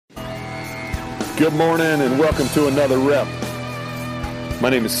Good morning and welcome to another rep. My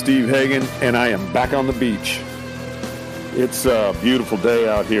name is Steve Hagan and I am back on the beach. It's a beautiful day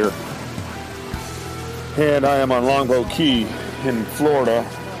out here. And I am on Longboat Key in Florida,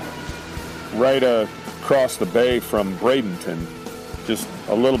 right across the bay from Bradenton, just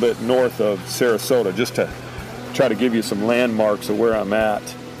a little bit north of Sarasota, just to try to give you some landmarks of where I'm at.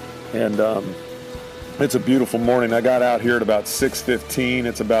 And it's a beautiful morning. I got out here at about 6:15.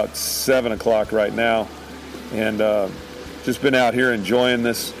 It's about 7 o'clock right now. And just been out here enjoying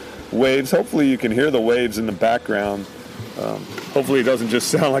this waves. Hopefully you can hear the waves in the background. Hopefully it doesn't just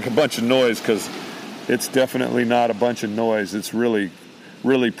sound like a bunch of noise, because it's definitely not a bunch of noise. It's really,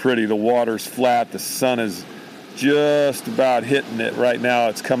 really pretty. The water's flat. The sun is just about hitting it right now.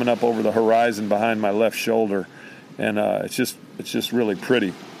 It's coming up over the horizon behind my left shoulder. And it's just really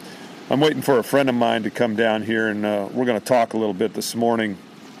pretty. I'm waiting for a friend of mine to come down here, and we're going to talk a little bit this morning.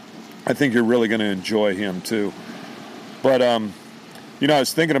 I think you're really going to enjoy him too. But, I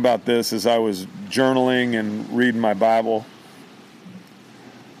was thinking about this as I was journaling and reading my Bible.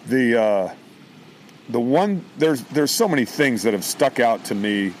 There's so many things that have stuck out to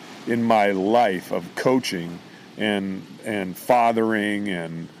me in my life of coaching and fathering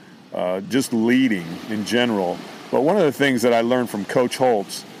and just leading in general. But one of the things that I learned from Coach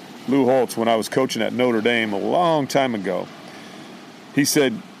Lou Holtz, when I was coaching at Notre Dame a long time ago, he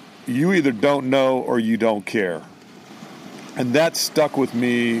said, "You either don't know or you don't care." And that stuck with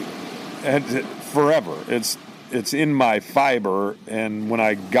me forever. It's in my fiber, and when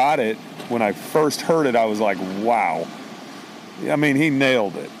I got it, when I first heard it, I was like, wow. I mean, he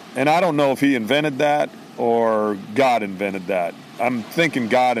nailed it. And I don't know if he invented that or God invented that. I'm thinking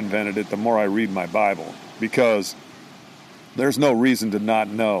God invented it the more I read my Bible, because there's no reason to not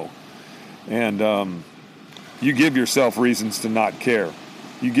know. And you give yourself reasons to not care.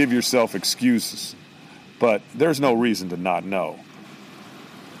 You give yourself excuses. But there's no reason to not know.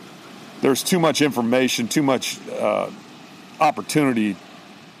 There's too much information, too much opportunity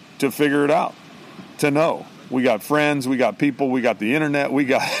to figure it out, to know. We got friends, we got people, we got the internet, we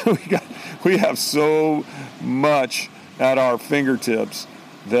have so much at our fingertips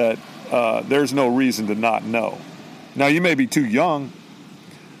that there's no reason to not know. Now, you may be too young,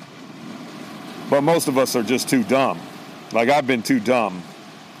 but most of us are just too dumb. Like, I've been too dumb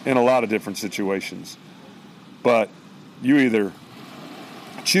in a lot of different situations. But you either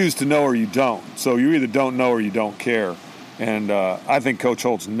choose to know or you don't. So you either don't know or you don't care. And I think Coach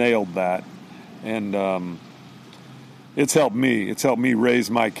Holtz nailed that. And it's helped me. It's helped me raise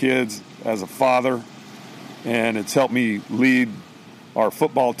my kids as a father. And it's helped me lead our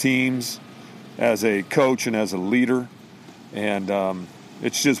football teams as a coach and as a leader. And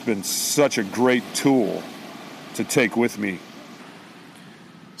it's just been such a great tool to take with me.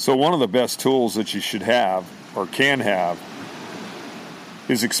 So one of the best tools that you should have or can have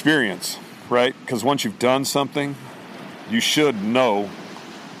is experience, right? Because once you've done something, you should know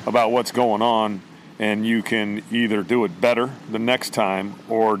about what's going on, and you can either do it better the next time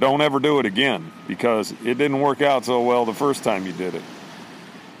or don't ever do it again, because it didn't work out so well the first time you did it.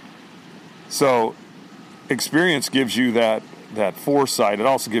 So experience gives you that foresight. It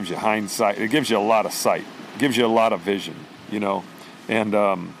also gives you hindsight. It gives you a lot of sight. It gives you a lot of vision, And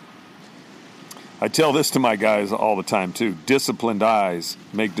I tell this to my guys all the time too. Disciplined eyes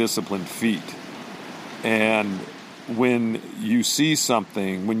make disciplined feet. And when you see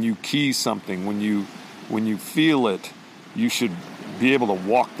something, when you key something, when you feel it, you should be able to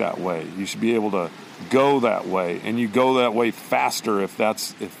walk that way. You should be able to go that way, and you go that way faster if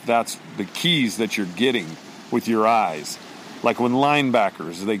that's the keys that you're getting with your eyes. Like when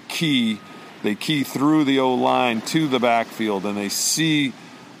linebackers, they key through the O-line to the backfield, and they see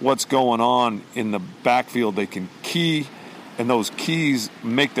what's going on in the backfield. They can key, and those keys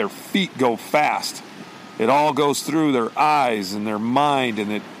make their feet go fast. It all goes through their eyes and their mind,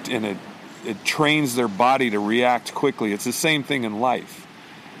 and it trains their body to react quickly. It's the same thing in life.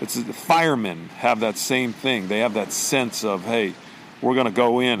 The firemen have that same thing. They have that sense of, hey, we're going to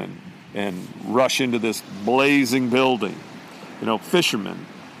go in and rush into this blazing building. Fishermen.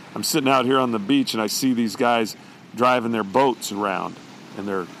 I'm sitting out here on the beach, and I see these guys driving their boats around, and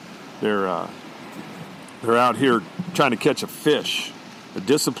they're out here trying to catch a fish. The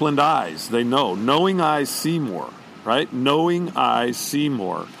disciplined eyes, they know. Knowing eyes see more, right? Knowing eyes see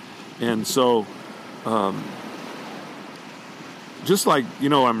more. And so, just like,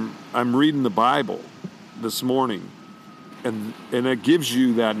 I'm reading the Bible this morning, and it gives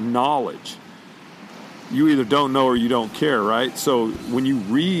you that knowledge. You either don't know or you don't care, right? So when you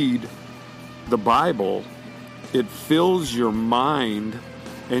read the Bible, it fills your mind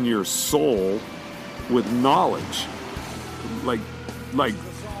and your soul with knowledge, like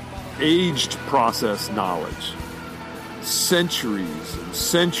aged process knowledge, centuries and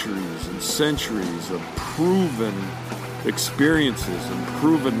centuries and centuries of proven experiences and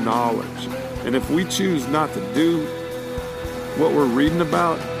proven knowledge. And if we choose not to do what we're reading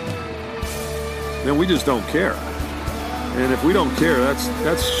about, then we just don't care. And if we don't care,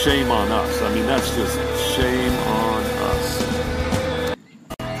 that's shame on us. I mean, that's just shame on us.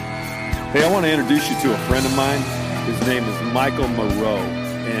 Hey, I want to introduce you to a friend of mine. His name is Michael Moreau.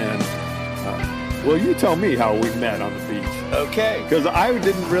 And, well, you tell me how we met on the beach. Okay. Because I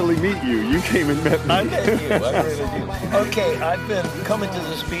didn't really meet you. You came and met me. I met you. I really did. Okay, I've been coming to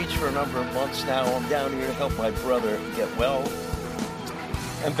this beach for a number of months now. I'm down here to help my brother get well.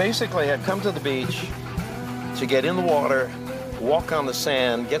 And basically, I've come to the beach to get in the water, walk on the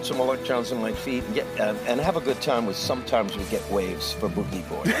sand, get some electrons in my feet, and have a good time with sometimes we get waves for boogie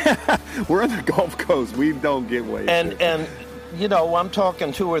board. We're on the Gulf Coast. We don't get waves. And you know, I'm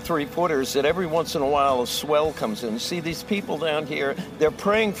talking 2 or 3 footers that every once in a while a swell comes in. See, these people down here, they're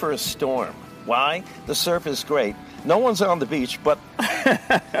praying for a storm. Why? The surf is great. No one's on the beach, but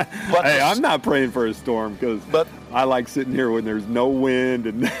hey, I'm not praying for a storm because I like sitting here when there's no wind.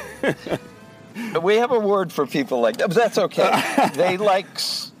 And we have a word for people like that, but that's okay. They like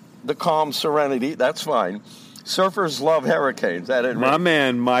the calm serenity. That's fine. Surfers love hurricanes. My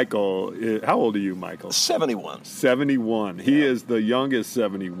man Michael, how old are you, Michael? 71. 71. He is the youngest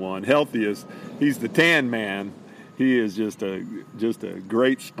 71, healthiest. He's the tan man. He is just a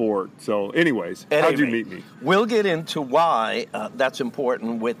great sport. So, anyways, how'd you meet me? We'll get into why that's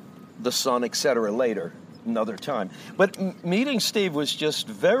important with the sun, etc. later, another time. But meeting Steve was just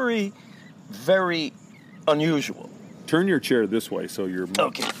very, very unusual. Turn your chair this way so you're...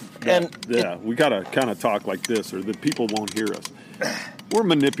 Okay. We got to kind of talk like this or the people won't hear us. We're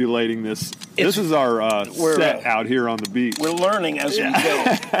manipulating this. This is our set out here on the beach. We're learning as we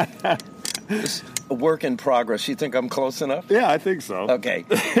go. It's a work in progress. You think I'm close enough? Yeah, I think so. Okay.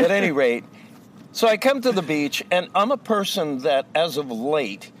 At any rate, so I come to the beach, and I'm a person that, as of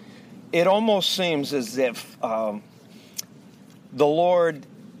late, it almost seems as if the Lord,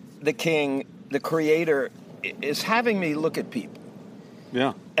 the King, the Creator is having me look at people.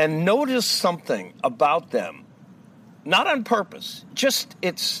 Yeah. And notice something about them. Not on purpose. Just,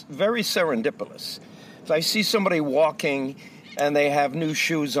 it's very serendipitous. If I see somebody walking and they have new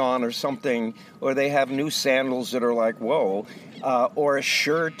shoes on or something, or they have new sandals that are like, whoa, or a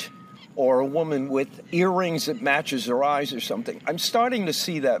shirt, or a woman with earrings that matches her eyes or something. I'm starting to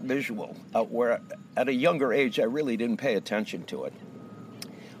see that visual where at a younger age I really didn't pay attention to it.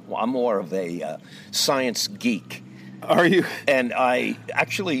 Well, I'm more of a science geek. Are you? And I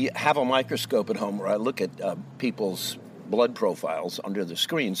actually have a microscope at home where I look at people's blood profiles under the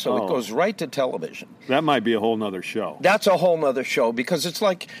screen. So it goes right to television. That might be a whole nother show. That's a whole nother show because it's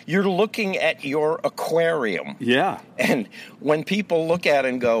like you're looking at your aquarium. Yeah. And when people look at it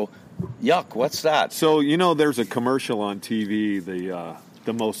and go, yuck, what's that? So, you know, there's a commercial on TV,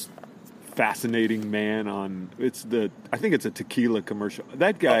 the most fascinating man on, I think it's a tequila commercial.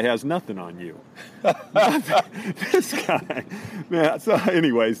 That guy has nothing on you. This guy. Yeah, so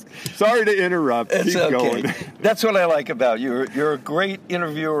anyways, sorry to interrupt. It's Keep going. That's what I like about you. You're a great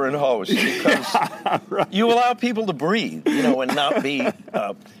interviewer and host because right. You allow people to breathe, and not be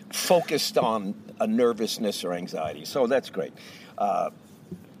focused on a nervousness or anxiety. So that's great.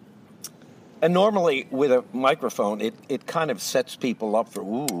 And normally with a microphone, it kind of sets people up for,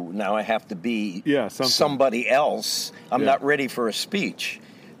 now I have to be somebody else. I'm not ready for a speech.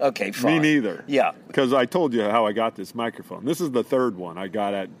 Okay, fine. Me neither. Yeah. Because I told you how I got this microphone. This is the third one I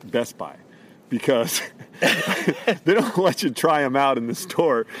got at Best Buy. Because they don't let you try them out in the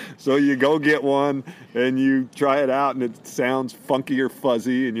store. So you go get one and you try it out and it sounds funky or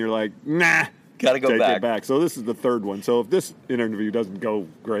fuzzy and you're like, nah. Got to go take back. it back. So this is the third one. So if this interview doesn't go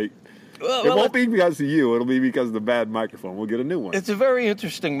great, Well, it won't be because of you. It'll be because of the bad microphone. We'll get a new one. It's a very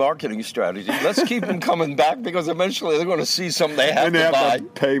interesting marketing strategy. Let's keep them coming back because eventually they're going to see something they have to buy. And they have to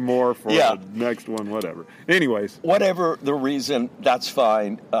pay more for the next one, whatever. Anyways. Whatever the reason, that's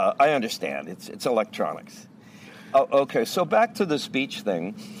fine. I understand. It's electronics. Okay, so back to this beach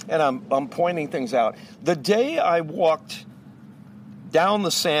thing, and I'm pointing things out. The day I walked down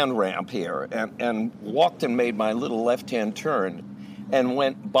the sand ramp here and walked and made my little left-hand turn, and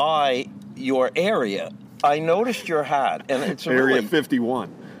went by your area, I noticed your hat, and it's Area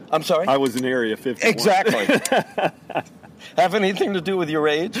 51. I'm sorry? I was in Area 51. Exactly. Have anything to do with your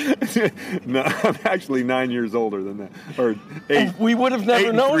age? No, I'm actually 9 years older than that. Or 8. We would have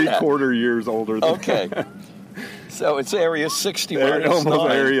never known that. 8 3/4 years older than Okay. that. So it's area 60 They're minus almost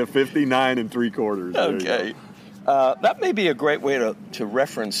 9. area 59 and 3/4. There you go. Okay. That may be a great way to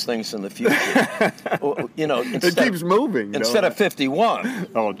reference things in the future. It keeps moving. Instead of 51.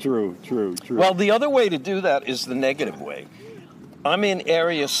 Oh, true. Well, the other way to do that is the negative way. I'm in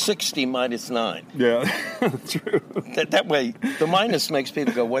area 60 minus 9. Yeah, true. That way, the minus makes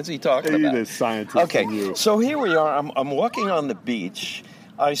people go, what's he talking You about? the scientist. Okay, in you. so here we are. I'm walking on the beach.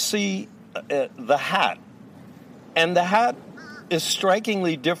 I see the hat. And the hat is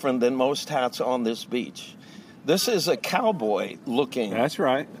strikingly different than most hats on this beach. This is a cowboy-looking That's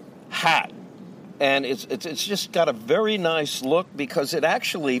right. hat. And it's just got a very nice look because it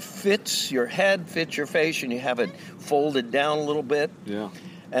actually fits your head, fits your face, and you have it folded down a little bit. Yeah.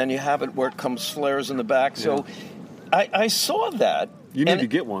 And you have it where it comes flares in the back. So I saw that. You need to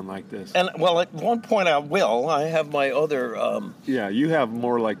get one like this. And, well, at one point I will. I have my other... yeah, you have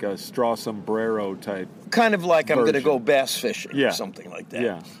more like a straw sombrero type. kind of like I'm going to version. go bass fishing Yeah. or something like that.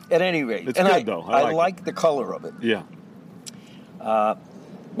 Yeah. At any rate. It's and good, though. I like the color of it. Yeah.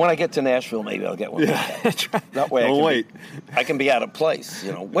 When I get to Nashville, maybe I'll get one. Yeah. That's right. That way Don't wait. I can be out of place.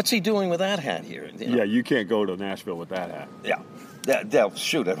 What's he doing with that hat here? Yeah, you can't go to Nashville with that hat. Yeah. They'll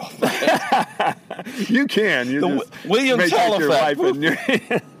shoot it off. You can. You The just William make it your Telefact. life and your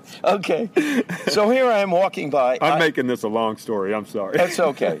Okay. So here I am walking by. I'm making this a long story. I'm sorry. That's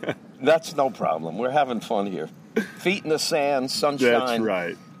okay. That's no problem. We're having fun here. Feet in the sand, sunshine. That's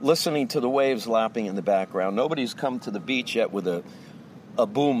right. Listening to the waves lapping in the background. Nobody's come to the beach yet with a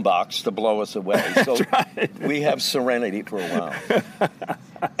boom box to blow us away. So we have serenity for a while.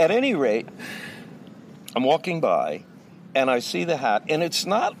 At any rate, I'm walking by and I see the hat. And it's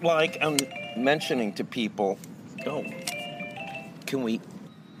not like I'm mentioning to people, oh, can we...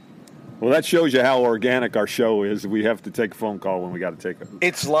 Well, that shows you how organic our show is. We have to take a phone call when we got to take it.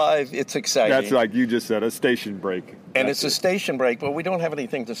 It's live. It's exciting. That's like you just said, a station break. And That's it's a station break, but we don't have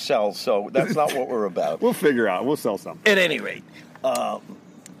anything to sell, so that's not what we're about. We'll figure out. We'll sell something. At any rate,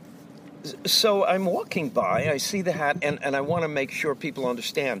 so I'm walking by, I see the hat, and I want to make sure people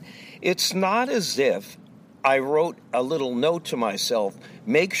understand. It's not as if I wrote a little note to myself,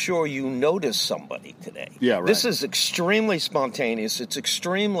 make sure you notice somebody today. Yeah, right. This is extremely spontaneous. It's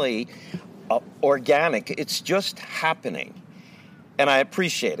extremely organic. It's just happening. And I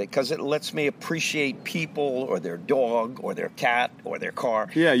appreciate it because it lets me appreciate people or their dog or their cat or their car.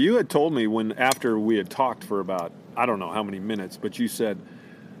 Yeah, you had told me after we had talked for about, I don't know how many minutes, but you said,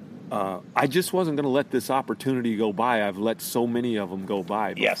 I just wasn't going to let this opportunity go by. I've let so many of them go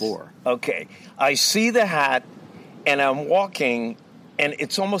by before. Yes. Okay. I see the hat, and I'm walking, and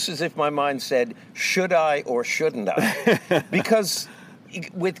it's almost as if my mind said, should I or shouldn't I? Because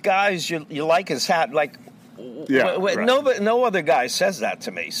with guys, you like his hat, like... Yeah, right. No other guy says that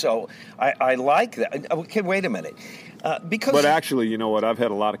to me, so I like that. Okay, wait a minute. Because But actually, you know what? I've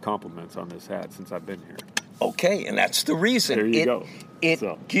had a lot of compliments on this hat since I've been here. Okay, and that's the reason. There you go. It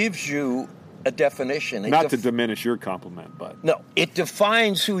So. gives you a definition. Not to diminish your compliment, but... No, it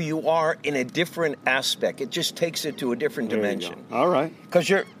defines who you are in a different aspect. It just takes it to a different There you dimension. go. All right. Because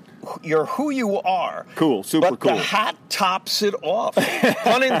you're who you are. Cool, super but cool. The hat tops it off.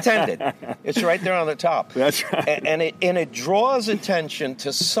 Pun intended. It's right there on the top. That's right. And it draws attention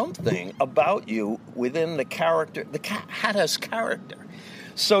to something about you within the character. The hat has character.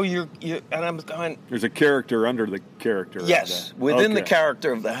 So you and I'm going. There's a character under the character. Yes, within the Okay.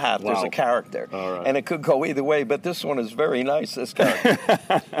 character of the hat, there's Wow. a character, All right. and it could go either way. But this one is very nice. This character,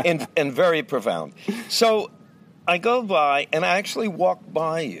 and very profound. So I go by, and I actually walk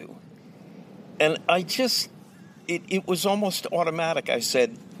by you, and I just it was almost automatic. I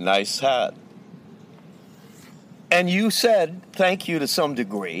said, "Nice hat," and you said, "Thank you" to some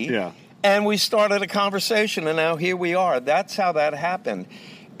degree. Yeah. And we started a conversation, and now here we are. That's how that happened.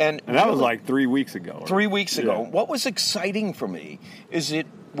 And that was really- like 3 weeks ago. 3 weeks ago. Yeah. What was exciting for me is that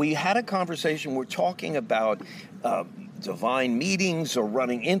we had a conversation. We're talking about divine meetings or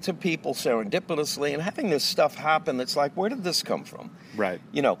running into people serendipitously and having this stuff happen that's like, where did this come from? Right.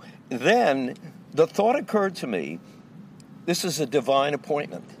 Then the thought occurred to me, this is a divine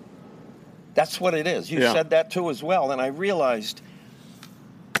appointment. That's what it is. You Yeah. said that too as well. And I realized,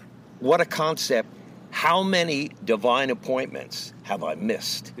 what a concept. How many divine appointments have I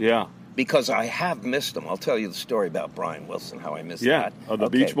missed? Yeah. Because I have missed them. I'll tell you the story about Brian Wilson, how I missed Yeah. that. Oh, the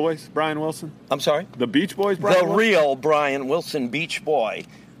Okay. Beach Boys, Brian Wilson? I'm sorry? The Beach Boys, Brian The Wilson? real Brian Wilson, Beach Boy,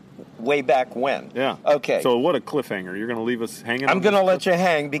 way back when. Yeah. Okay. So what a cliffhanger. You're going to leave us hanging I'm on going to this let you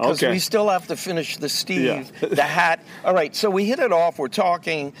hang because Okay. we still have to finish the Steve, Yeah. the hat. All right, so we hit it off. We're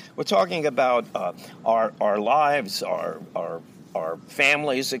talking about our lives, our our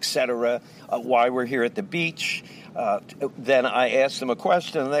families, etc., why we're here at the beach. Then I asked him a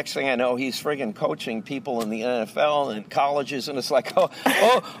question. The next thing I know, he's friggin' coaching people in the NFL and colleges, and it's like,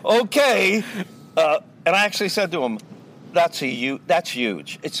 okay. And I actually said to him, that's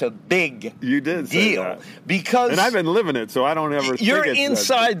huge. It's a big You did say deal that. because And I've been living it, so I don't ever you're think it's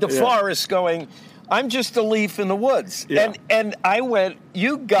inside the yeah. forest going, I'm just a leaf in the woods. Yeah. And I went,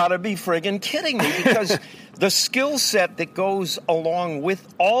 you gotta be friggin' kidding me, because the skill set that goes along with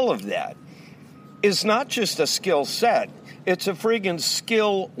all of that is not just a skill set, it's a friggin'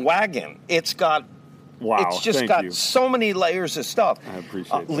 skill wagon. It's got Wow, it's just thank got you. so many layers of stuff. I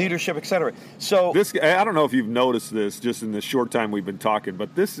appreciate that. Leadership, etc. So This I don't know if you've noticed this just in the short time we've been talking,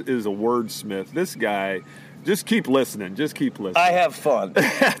 but this is a wordsmith. This guy, just keep listening. Just keep listening. I have fun.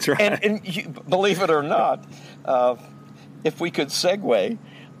 That's right. And you, believe it or not, if we could segue,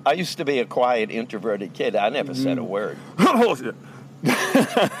 I used to be a quiet, introverted kid. I never said a word.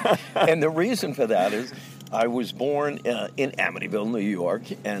 And the reason for that is I was born in Amityville, New York,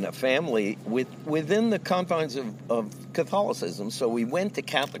 and a family within the confines of Catholicism. So we went to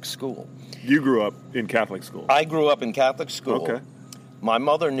Catholic school. You grew up in Catholic school. I grew up in Catholic school. Okay. My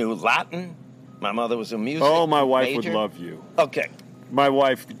mother knew Latin. My mother was a music Oh, my wife major. would love you. Okay. My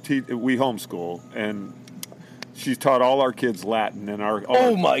wife, we homeschool, and she's taught all our kids Latin, and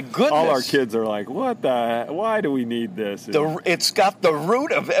Oh, my goodness. all our kids are like, "What the? Why do we need this?" And It's got the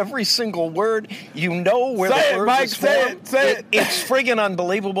root of every single word. You know where Say the it, word Mike, is say formed. it, say it. It's friggin'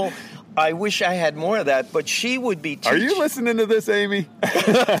 unbelievable. I wish I had more of that, but she would be teaching. are you listening to this, Amy?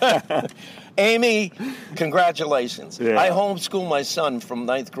 Amy, congratulations. Yeah. I homeschooled my son from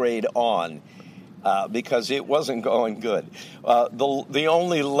 9th grade on because it wasn't going good. The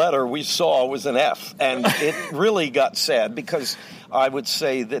only letter we saw was an F, and it really got sad because I would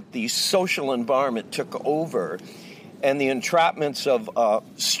say that the social environment took over, and the entrapments of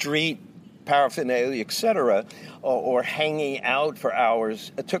street paraphernalia, etc., or hanging out for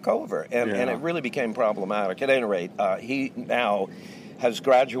hours took over, and Yeah. it really became problematic. At any rate, he now has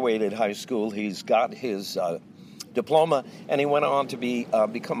graduated high school. He's got his diploma, and he went on to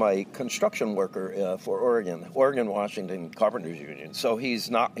become a construction worker for Oregon, Washington Carpenters Union. So he's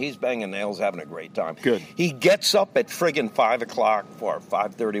banging nails, having a great time. Good. He gets up at friggin' 5 o'clock or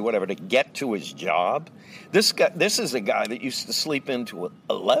 5:30, whatever, to get to his job. This is a guy that used to sleep into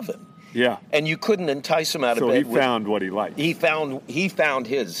 11. Yeah. And you couldn't entice him out So of he bed. found what he liked. He found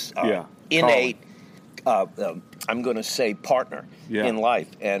his Yeah, innate, I'm going to say, partner Yeah. in life,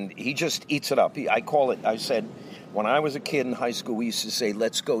 and he just eats it up. I said, when I was a kid in high school, we used to say,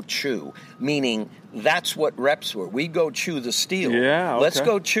 "Let's go chew," meaning that's what reps were. We go chew the steel. Yeah, okay. Let's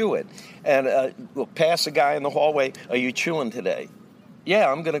go chew it. And we'll pass a guy in the hallway. Are you chewing today? Yeah,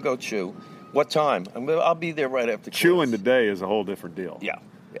 I'm going to go chew. What time? I'll be there right after class. Chewing today is a whole different deal. Yeah.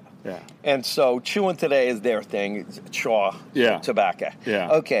 Yeah. And so chewing today is their thing. It's chaw, Yeah. tobacco. Yeah.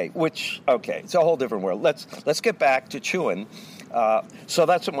 Okay, it's a whole different world. Let's get back to chewing. So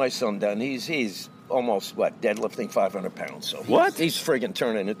that's what my son done. He's almost deadlifting 500 pounds. So What? He's friggin'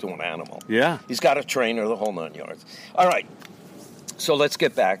 turning into an animal. Yeah. He's got a trainer, the whole 9 yards. All right. So let's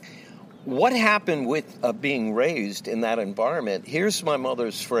get back. What happened with being raised in that environment? Here's my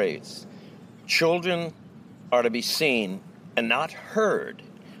mother's phrase: children are to be seen and not heard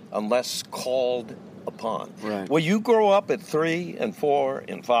unless called upon. Right. Well, you grow up at 3 and 4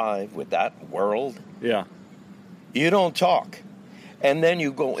 and 5 with that world, Yeah. you don't talk. And then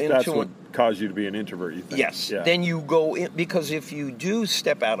you go into That's what caused you to be an introvert, you think? Yes. Yeah. Then you go in, because if you do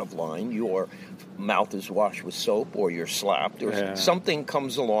step out of line, your mouth is washed with soap, or you're slapped, or Yeah. something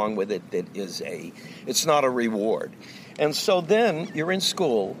comes along with it that is it's not a reward. And so then you're in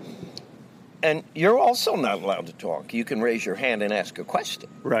school, and you're also not allowed to talk. You can raise your hand and ask a question.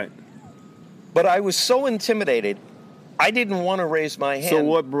 Right. But I was so intimidated, I didn't want to raise my hand. So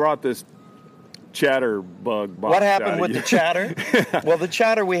what brought this chatterbug box What out happened of with you? the chatter? Well, the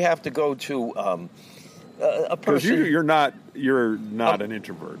chatter, we have to go to a Because person. you're not an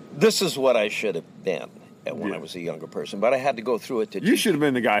introvert. This is what I should have been when Yeah. I was a younger person, but I had to go through it to You should have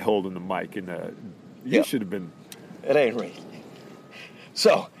been the guy holding the mic you Yeah. should have been. At any rate.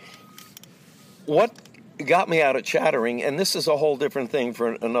 So, what got me out of chattering, and this is a whole different thing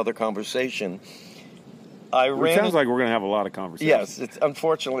for another conversation. It sounds like we're going to have a lot of conversations. Yes,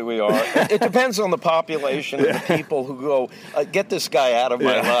 unfortunately we are. It depends on the population and the people who go, get this guy out of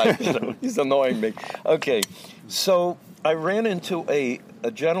my life. He's annoying me. Okay, so I ran into a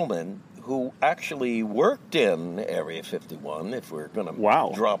gentleman who actually worked in Area 51, if we're going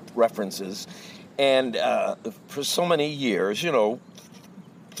to drop references, and for so many years,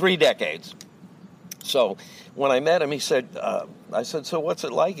 3 decades. So when I met him, he said, I said, so what's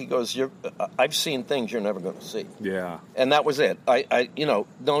it like? He goes, I've seen things you're never going to see. Yeah. And that was it. I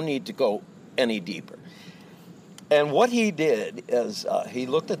no need to go any deeper. And what he did is he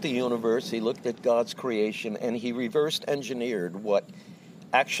looked at the universe, he looked at God's creation, and he reversed engineered what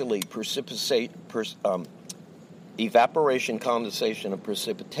actually evaporation, condensation, and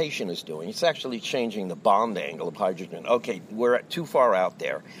precipitation is doing. It's actually changing the bond angle of hydrogen. Okay, we're too far out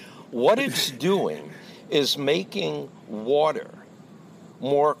there. What it's doing is making water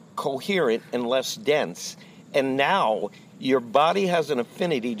more coherent and less dense. And now your body has an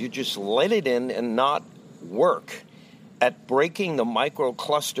affinity to just let it in and not work at breaking the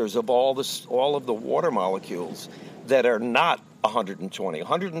microclusters of all of the water molecules that are not 120.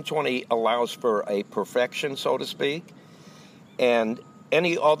 120 allows for a perfection, so to speak, and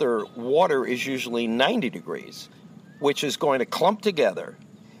any other water is usually 90 degrees, which is going to clump together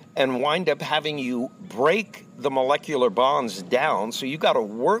and wind up having you break the molecular bonds down. So you got to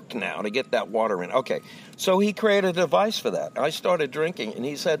work now to get that water in. Okay, so he created a device for that. I started drinking, and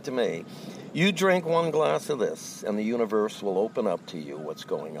he said to me, you drink one glass of this, and the universe will open up to you what's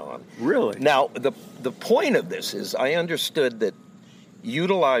going on. Really? Now, the point of this is I understood that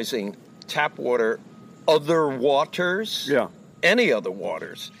utilizing tap water, other waters, any other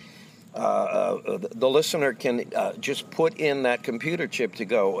waters, the listener can just put in that computer chip to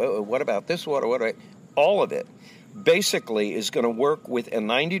go, what about this water? All of it basically is going to work with a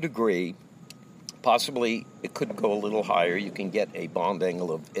 90-degree. Possibly it could go a little higher. You can get a bond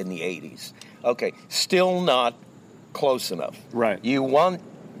angle in the 80s. Okay, still not close enough. Right. You want,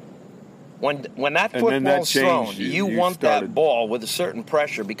 when that football's thrown, you want that ball with a certain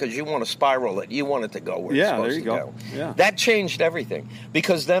pressure because you want to spiral it. You want it to go where it's supposed to go. Yeah. That changed everything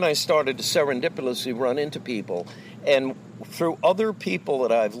because then I started to serendipitously run into people. And through other people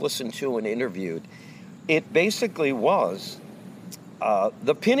that I've listened to and interviewed, it basically was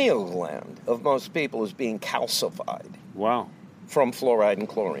the pineal gland of most people is being calcified. Wow. From fluoride and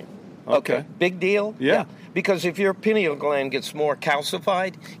chlorine. Okay. Big deal? Yeah. Because if your pineal gland gets more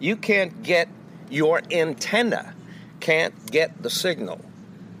calcified, you can't get your antenna, can't get the signal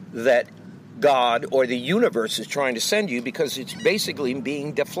that God or the universe is trying to send you because it's basically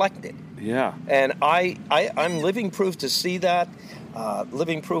being deflected. Yeah. And I'm living proof to see that.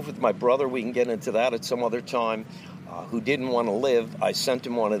 Living proof with my brother. We can get into that at some other time. Who didn't want to live. I sent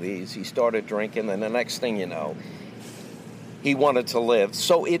him one of these. He started drinking, and the next thing you know, he wanted to live.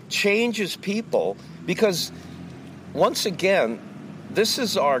 So it changes people because, once again, this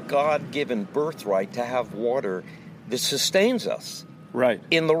is our God-given birthright to have water that sustains us. Right.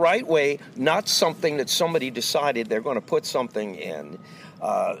 In the right way, not something that somebody decided they're going to put something in.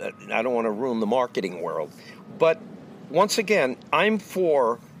 I don't want to ruin the marketing world. But, once again, I'm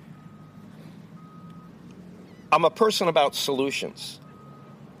a person about solutions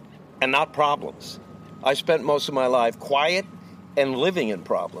and not problems. I spent most of my life quiet and living in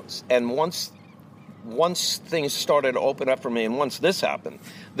problems. And once things started to open up for me and once this happened,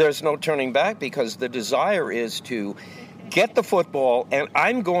 there's no turning back because the desire is to get the football and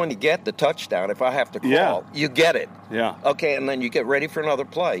I'm going to get the touchdown if I have to crawl. Yeah. You get it. Yeah. Okay, and then you get ready for another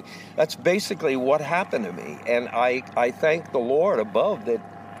play. That's basically what happened to me. And I thank the Lord above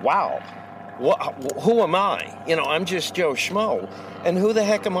that, wow. Who am I? I'm just Joe Schmo. And who the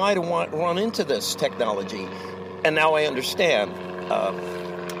heck am I to run into this technology? And now I understand.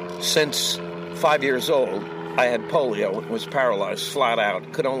 Since 5 years old, I had polio, was paralyzed flat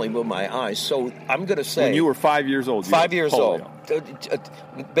out, could only move my eyes. So I'm going to say... When you were 5 years old, you 5 years polio.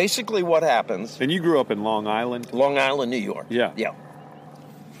 Old. Basically what happens... And you grew up in Long Island? Long Island, New York. Yeah. Yeah.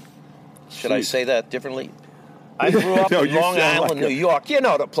 Should I say that differently? I grew up in Long Island, New York. You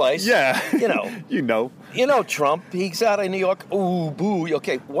know the place. Yeah. You know. You know Trump. He's out of New York. Ooh, boo.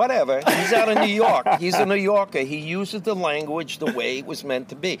 Okay, whatever. He's out of New York. He's a New Yorker. He uses the language the way it was meant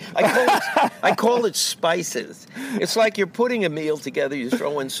to be. I call it spices. It's like you're putting a meal together. You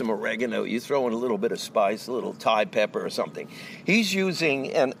throw in some oregano. You throw in a little bit of spice, a little Thai pepper or something. He's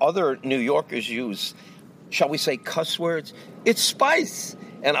using, and other New Yorkers use, shall we say, cuss words. It's spice.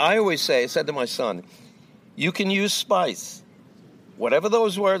 And I always say, I said to my son, you can use spice. Whatever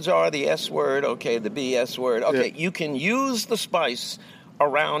those words are, the S word, okay, the BS word, okay, yeah. You can use the spice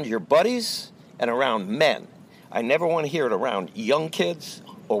around your buddies and around men. I never want to hear it around young kids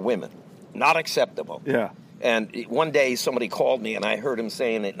or women. Not acceptable. Yeah. And one day somebody called me and I heard him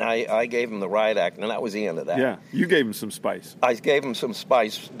saying it and I gave him the riot act and that was the end of that. Yeah, you gave him some spice. I gave him some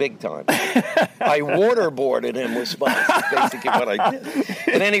spice big time. I waterboarded him with spice. That's basically what I did.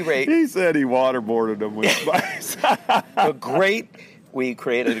 At any rate. He said he waterboarded him with spice. A great We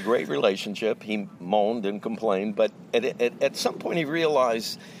created a great relationship. He moaned and complained, but at some point he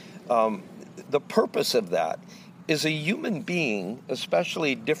realized the purpose of that is a human being,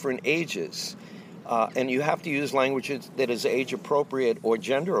 especially different ages, and you have to use language that is age appropriate or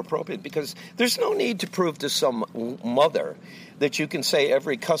gender appropriate, because there's no need to prove to some mother that you can say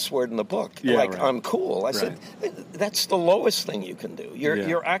every cuss word in the book. I'm cool. I said, that's the lowest thing you can do.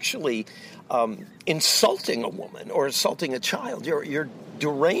 You're actually insulting a woman or insulting a child. You're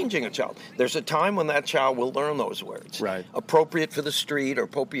deranging a child. There's a time when that child will learn those words. Right. Appropriate for the street or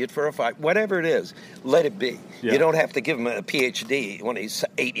appropriate for a fight. Whatever it is, let it be. Yeah. You don't have to give him a PhD when he's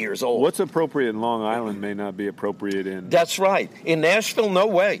 8 years old. What's appropriate in Long Island may not be appropriate in... That's right. In Nashville, no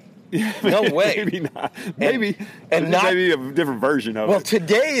way. No way. Maybe not. Maybe a different version of it. Well,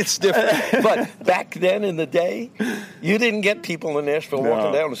 today it's different. But back then in the day, you didn't get people in Nashville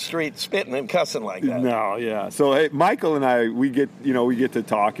walking down the street spitting and cussing like that. No, yeah. So hey, Michael and I, we get to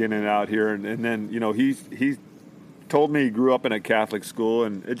talk in and out here, and then he told me he grew up in a Catholic school,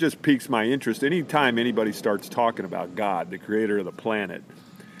 and it just piques my interest. Anytime anybody starts talking about God, the creator of the planet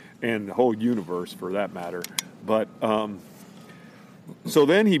and the whole universe, for that matter, but. So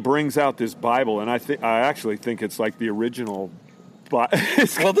then he brings out this Bible, and I actually think it's like the original.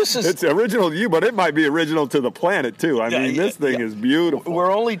 It's original to you, but it might be original to the planet too. I mean, this thing is beautiful.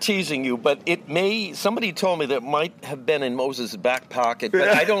 We're only teasing you, but it may. Somebody told me that it might have been in Moses' back pocket, but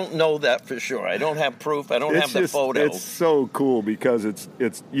I don't know that for sure. I don't have proof. I don't have the photo. It's so cool because it's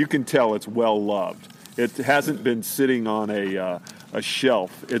you can tell it's well loved. It hasn't been sitting on a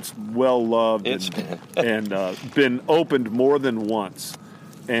shelf. It's well loved and been opened more than once.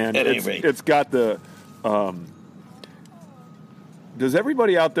 And it's got the. Does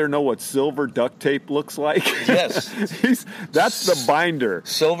everybody out there know what silver duct tape looks like? Yes. That's the binder.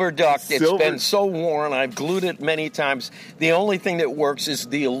 Silver duct. It's been so worn. I've glued it many times. The only thing that works is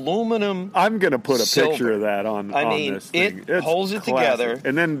the aluminum. I'm going to put a picture of that on this thing. It holds it together.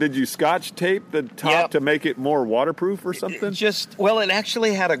 And then did you Scotch tape the top to make it more waterproof or something? It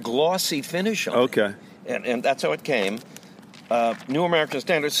actually had a glossy finish on it. Okay. And that's how it came. New American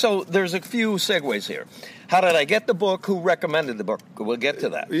Standard. So there's a few segues here. How did I get the book? Who recommended the book? We'll get to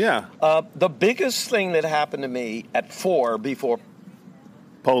that. Yeah. The biggest thing that happened to me at 4 before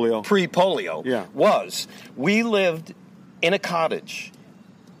polio, pre-polio, was we lived in a cottage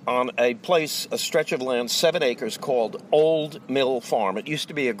on a stretch of land, 7 acres, called Old Mill Farm. It used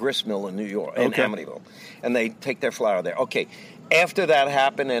to be a grist mill in New York, in Amityville, and they take their flour there. Okay. After that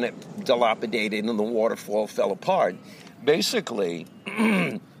happened and it dilapidated and the waterfall fell apart, basically...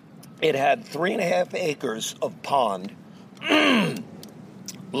 It had 3.5 acres of pond,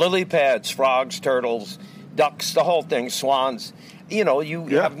 lily pads, frogs, turtles, ducks, the whole thing, swans. You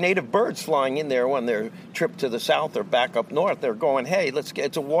have native birds flying in there on their trip to the south or back up north. They're going, hey,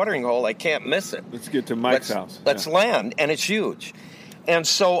 it's a watering hole. I can't miss it. Let's get to Mike's house. Let's land, and it's huge. And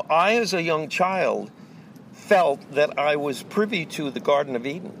so I, as a young child, felt that I was privy to the Garden of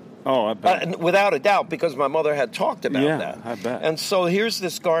Eden. Oh, I bet. Without a doubt, because my mother had talked about that. I bet. And so here's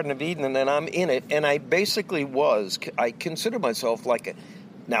this Garden of Eden, and then I'm in it, and I basically I consider myself like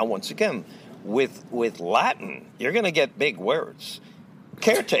now once again, with Latin, you're going to get big words.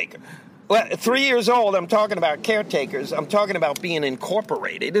 Caretaker. Well, 3 years old, I'm talking about caretakers. I'm talking about being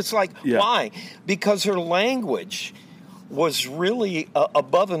incorporated. It's like, why? Because her language was really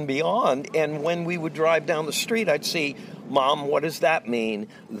above and beyond, and when we would drive down the street, I'd see... Mom, what does that mean?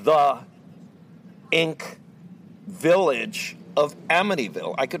 The Inc. Village of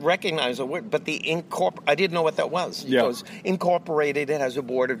Amityville. I could recognize a word, but I didn't know what that was. It was incorporated. It has a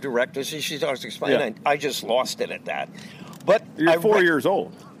board of directors. She starts explaining. I just lost it at that. But you're 4 years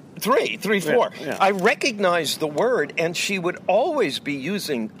old. 4. Yeah. I recognized the word, and she would always be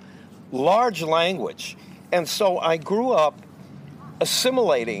using large language. And so I grew up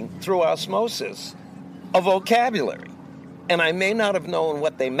assimilating through osmosis a vocabulary. And I may not have known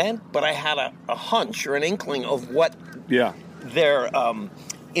what they meant, but I had a hunch or an inkling of what their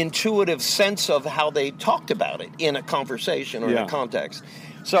intuitive sense of how they talked about it in a conversation or in a context.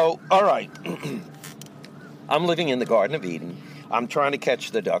 So, all right, I'm living in the Garden of Eden. I'm trying to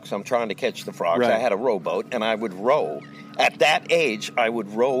catch the ducks. I'm trying to catch the frogs. Right. I had a rowboat, and I would row. At that age, I would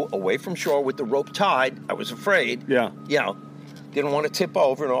row away from shore with the rope tied. I was afraid. Didn't want to tip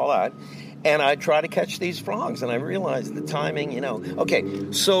over and all that. And I try to catch these frogs, and I realized the timing,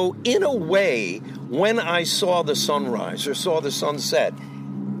 Okay, so in a way, when I saw the sunrise or saw the sunset,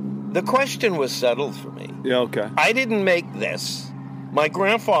 the question was settled for me. Yeah, okay. I didn't make this. My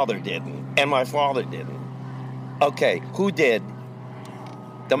grandfather didn't, and my father didn't. Okay, who did?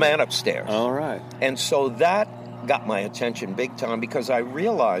 The man upstairs. All right. And so that got my attention big time because I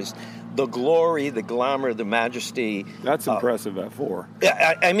realized the glory, the glamour, the majesty. That's impressive at 4.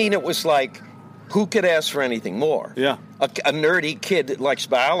 I mean, it was like, who could ask for anything more? Yeah. A nerdy kid that likes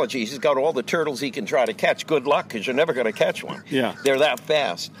biology, he's got all the turtles he can try to catch. Good luck, because you're never going to catch one. Yeah. They're that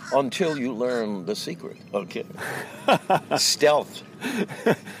fast until you learn the secret. Okay. Stealth.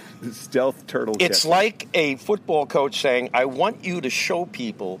 Stealth turtle It's catcher. like a football coach saying, I want you to show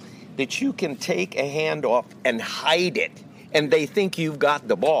people that you can take a handoff and hide it, and they think you've got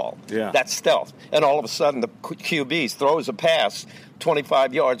the ball. Yeah. That's stealth. And all of a sudden, the QB throws a pass,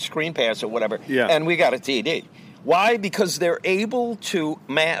 25-yard screen pass or whatever, Yeah. and we got a TD. Why? Because they're able to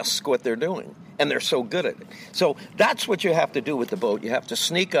mask what they're doing, and they're so good at it. So that's what you have to do with the boat. You have to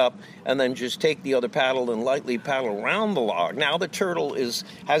sneak up and then just take the other paddle and lightly paddle around the log. Now the turtle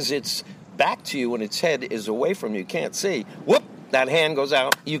has its back to you and its head is away from you. Can't see. Whoop! That hand goes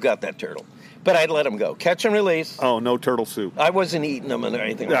out. You got that turtle. But I'd let him go. Catch and release. Oh, no turtle soup. I wasn't eating them or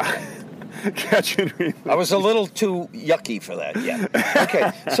anything like that. Catch and release. I was a little too yucky for that, yeah.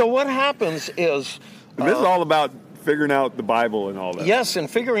 Okay, so what happens is... This is all about figuring out the Bible and all that. Yes, and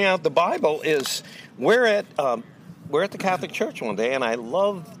figuring out the Bible is... We're at the Catholic Church one day, and I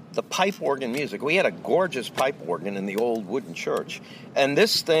love the pipe organ music. We had a gorgeous pipe organ in the old wooden church, and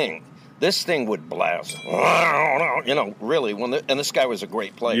this thing would blast. You know, really, and this guy was a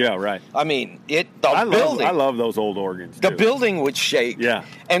great player. Yeah, right. I mean, I love those old organs, the too. building would shake. Yeah.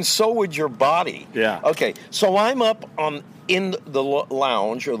 And so would your body. Yeah. Okay, so I'm up in the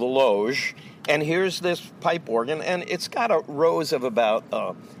lounge or the loge, and here's this pipe organ, and it's got a rows of about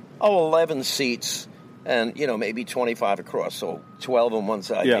 11 seats, and maybe 25 across. So 12 on one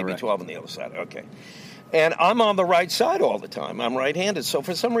side, Yeah, maybe right. 12 on the other side. Okay. And I'm on the right side all the time. I'm right-handed. So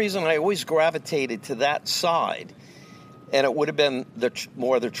for some reason, I always gravitated to that side, and it would have been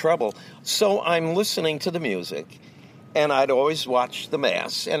more the trouble. So I'm listening to the music, and I'd always watch the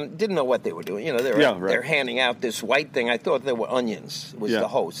Mass and didn't know what they were doing. They're handing out this white thing. I thought they were onions, was the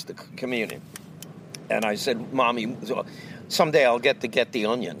host, the communion. And I said, Mommy, someday I'll get the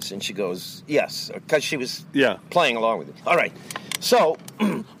onions. And she goes, yes, because she was playing along with it. All right. So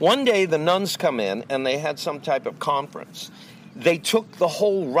one day the nuns come in, and they had some type of conference. They took the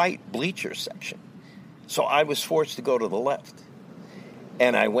whole right bleacher section. So I was forced to go to the left.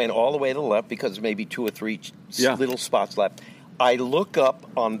 And I went all the way to the left because maybe 2 or 3 little spots left. I look up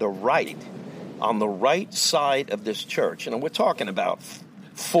on the right side of this church, and we're talking about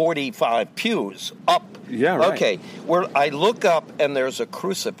 45 pews up. Yeah, right. Okay, where I look up, and there's a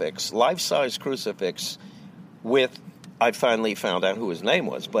crucifix, life-size crucifix, with, I finally found out who his name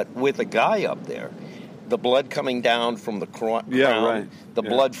was, but with a guy up there. The blood coming down from the crown, right. the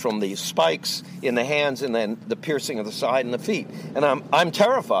blood from the spikes in the hands, and then the piercing of the side and the feet. And I'm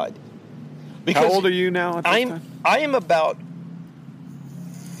terrified. Because How old are you now at this time? I am about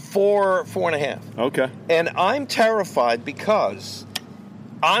 4 and a half. Okay. And I'm terrified because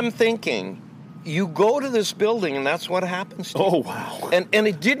I'm thinking, you go to this building and that's what happens to you. Oh, wow. And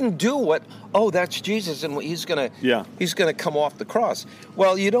it didn't do what, that's Jesus and he's gonna come off the cross.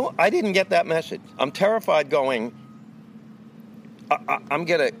 Well, I didn't get that message. I'm terrified going, I'm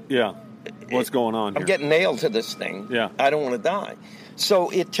gonna... Yeah. What's going on here? I'm getting nailed to this thing. Yeah. I don't want to die. So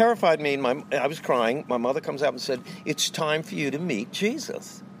it terrified me, and I was crying. My mother comes up and said, it's time for you to meet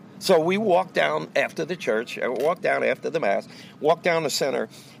Jesus. So we walked down after the church. I walked down after the Mass, walked down the center,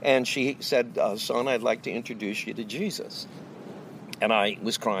 and she said, son, I'd like to introduce you to Jesus. And I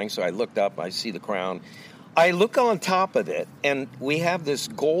was crying, so I looked up. I see the crown. I look on top of it, and we have this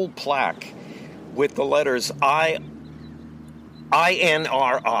gold plaque with the letters I-N-R-I,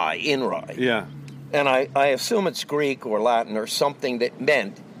 INRI. Yeah. And I assume it's Greek or Latin or something that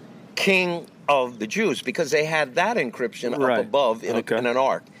meant King of the Jews, because they had that inscription Right. up above in an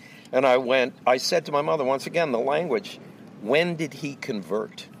ark. And I said to my mother, once again, the language, when did he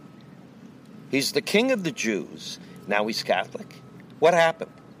convert? He's the King of the Jews. Now he's Catholic. What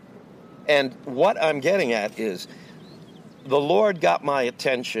happened? And what I'm getting at is the Lord got my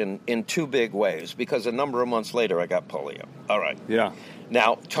attention in 2 big ways, because a number of months later I got polio. All right. Yeah.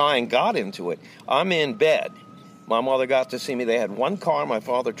 Now, tying God into it, I'm in bed. My mother got to see me. They had one car. My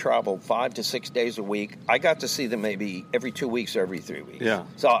father traveled 5 to 6 days a week. I got to see them maybe every 2 weeks or every 3 weeks. Yeah.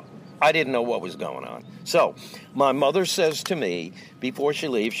 So I didn't know what was going on. So my mother says to me, before she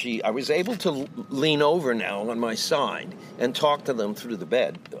leaves, I was able to lean over now on my side and talk to them through the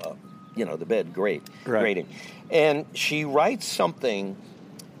bed, the bed grating. And she writes something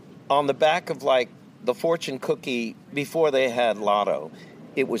on the back of, like, the fortune cookie before they had Lotto.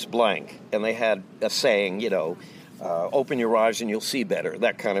 It was blank, and they had a saying, open your eyes and you'll see better,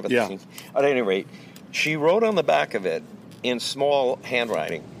 that kind of a thing. At any rate, She wrote on the back of it in small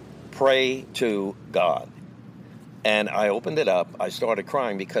handwriting, "Pray to God." And I opened it up. I started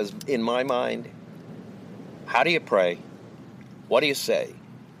crying because in my mind, how do you pray? What do you say?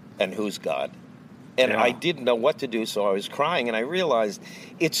 And who's God? And I didn't know what to do, so I was crying, and I realized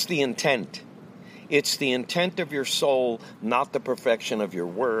it's the intent. It's the intent of your soul, not the perfection of your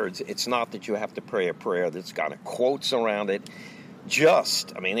words. It's not that you have to pray a prayer that's got quotes around it.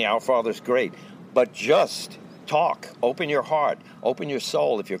 The Our Father's great, but just talk. Open your heart. Open your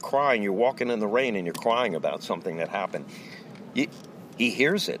soul. If you're crying, you're walking in the rain and you're crying about something that happened. He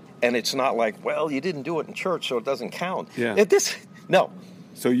hears it, and it's not like, well, you didn't do it in church, so it doesn't count. Yeah. No.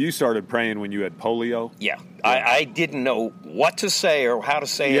 So you started praying when you had polio? Yeah. I didn't know what to say or how to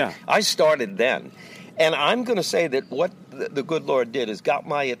say it. I started then. And I'm going to say that what the good Lord did is got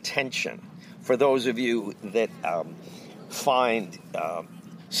my attention. For those of you that find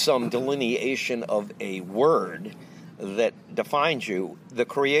some delineation of a word that defines you, the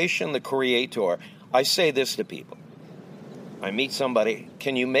creation, the creator, I say this to people. I meet somebody,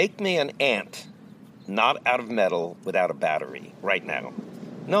 can you make me an ant, not out of metal, without a battery, right now?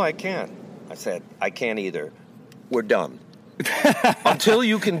 No, I can't. I said, I can't either. We're done. Until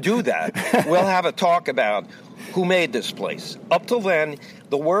you can do that, we'll have a talk about who made this place. Up till then,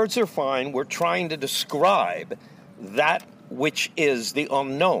 the words are fine. We're trying to describe that which is the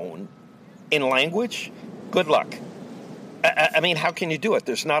unknown in language. Good luck. I mean, how can you do it?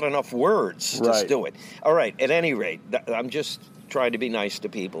 There's not enough words to do it. All right, at any rate, I'm just trying to be nice to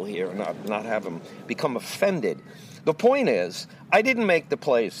people here and not have them become offended. The point is, I didn't make the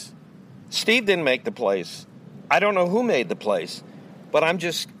place. Steve didn't make the place. I don't know who made the place, but I'm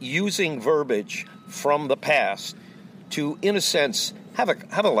just using verbiage from the past to, in a sense, have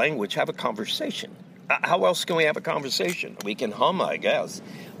a language, have a conversation. How else can we have a conversation? We can hum, I guess.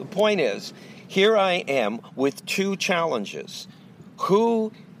 The point is, here I am with two challenges.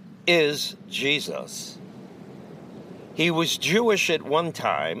 Who is Jesus? He was Jewish at one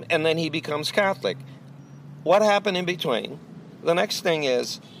time, and then he becomes Catholic. What happened in between? The next thing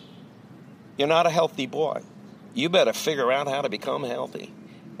is, you're not a healthy boy. You better figure out how to become healthy.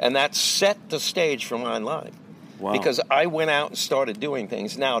 And that set the stage for my life. Wow. Because I went out and started doing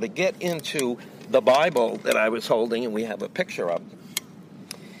things. Now, to get into the Bible that I was holding, and we have a picture of,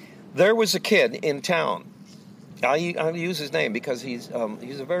 there was a kid in town. I use his name because he's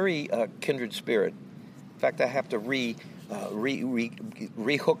a very kindred spirit. In fact, I have to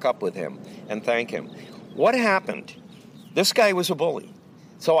re-hook up with him and thank him. What happened? This guy was a bully.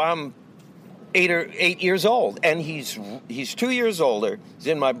 So I'm 8 years old, and he's 2 years older. He's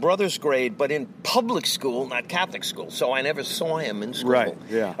in my brother's grade, but in public school, not Catholic school. So I never saw him in school. Right,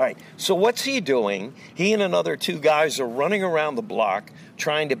 yeah. All right, so what's he doing? He and another two guys are running around the block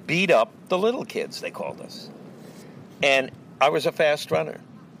trying to beat up the little kids, they called us. And I was a fast runner.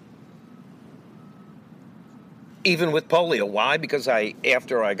 Even with polio. Why? Because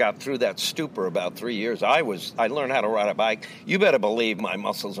after I got through that stupor about 3 years, I learned how to ride a bike. You better believe my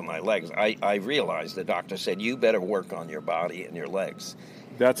muscles and my legs. I realized the doctor said, you better work on your body and your legs.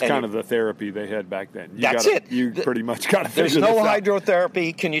 That's kind of the therapy they had back then. That's it. You pretty much got to figure this out. There's no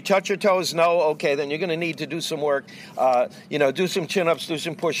hydrotherapy. Can you touch your toes? No. Okay, then you're going to need to do some work. Do some chin-ups, do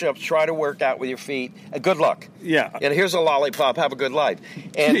some push-ups, try to work out with your feet. Good luck. Yeah. And here's a lollipop. Have a good life.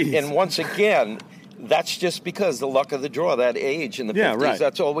 And once again, that's just because the luck of the draw, that age in the 50s, right.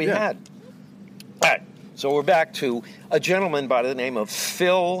 That's all we had. All right, so we're back to a gentleman by the name of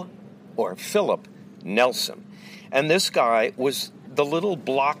Philip Nelson. And this guy was the little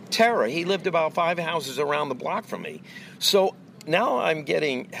block terror. He lived about 5 houses around the block from me. So now I'm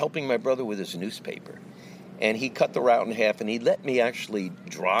helping my brother with his newspaper. And he cut the route in half, and he let me actually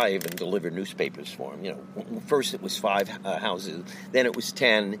drive and deliver newspapers for him. First it was 5 houses, then it was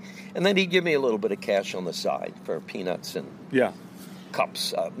 10, and then he'd give me a little bit of cash on the side for peanuts and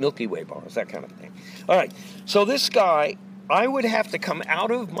cups, Milky Way bars, that kind of thing. All right, so this guy, I would have to come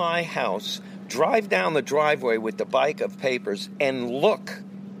out of my house, drive down the driveway with the bike of papers, and look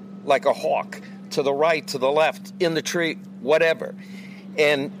like a hawk to the right, to the left, in the tree, whatever.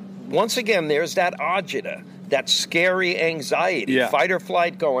 And once again, there's that agita, that scary anxiety, fight or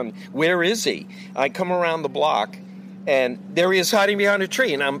flight going, where is he? I come around the block, and there he is hiding behind a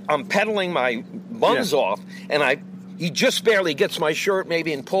tree, and I'm pedaling my buns off, and he just barely gets my shirt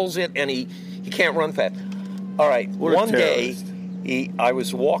maybe and pulls it, and he can't run fast. All right, one day, I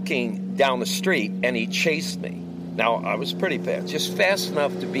was walking down the street, and he chased me. Now, I was pretty fast, just fast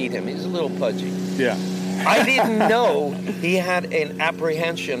enough to beat him. He's a little pudgy. Yeah. I didn't know he had an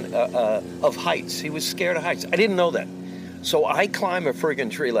apprehension of heights. He was scared of heights. I didn't know that. So I climb a friggin'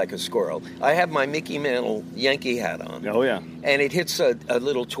 tree like a squirrel. I have my Mickey Mantle Yankee hat on. Oh, yeah. And it hits a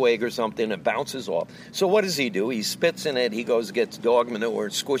little twig or something and bounces off. So what does he do? He spits in it. He goes, gets dog manure,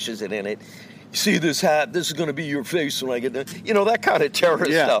 squishes it in it. See this hat? This is going to be your face when I get there. You know, that kind of terror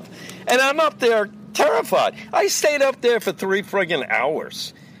stuff. And I'm up there terrified. I stayed up there for 3 friggin'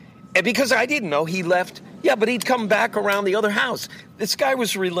 hours. And because I didn't know he left. Yeah, but he'd come back around the other house. This guy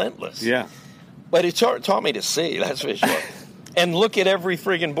was relentless. Yeah. But it taught me to see, that's for sure. And look at every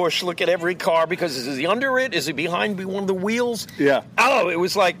friggin' bush, look at every car, because is he under it? Is he behind one of the wheels? Yeah. Oh, it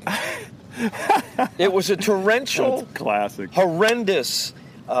was like, it was a torrential, That's classic, horrendous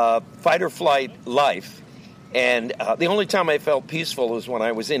fight or flight life. And the only time I felt peaceful was when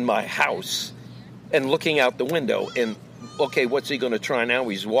I was in my house and looking out the window. And, okay, what's he going to try now?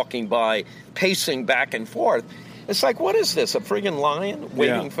 He's walking by, pacing back and forth. It's like, what is this, a friggin' lion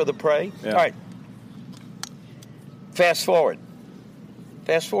waiting for the prey? Yeah. All right. Fast forward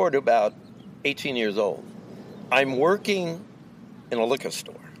to about 18 years old. I'm working in a liquor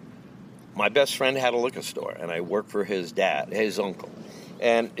store. My best friend had a liquor store, and I worked for his dad, his uncle.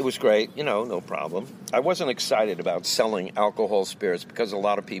 And it was great, you know, no problem. I wasn't excited about selling alcohol spirits because a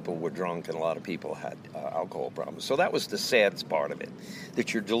lot of people were drunk and a lot of people had alcohol problems. So that was the saddest part of it,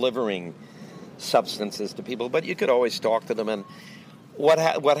 that you're delivering substances to people, but you could always talk to them. And what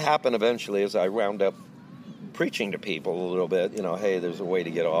happened eventually is I wound up preaching to people a little bit, you know, hey, there's a way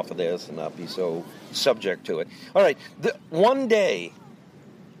to get off of this and not be so subject to it. All right, one day,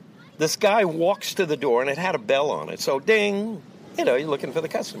 this guy walks to the door, and it had a bell on it. So, ding, you know, you're looking for the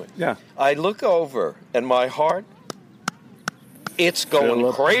customer. Yeah. I look over, and my heart, it's going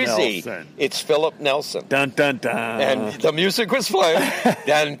Philip crazy. Nelson. It's Philip Nelson. Dun, dun, dun. And the music was playing.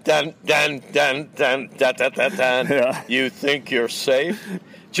 Dun, dun, dun, dun, dun, dun, dun, dun, dun. Yeah. You think you're safe?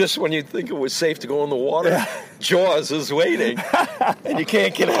 Just when you think it was safe to go in the water, Jaws is waiting, and you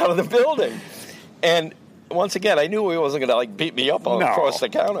can't get out of the building. And once again, I knew he wasn't going to beat me up across the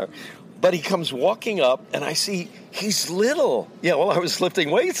counter. But he comes walking up, and I see he's little. Yeah, well, I was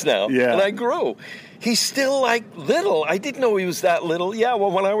lifting weights now, and I grew. He's still little. I didn't know he was that little. Yeah,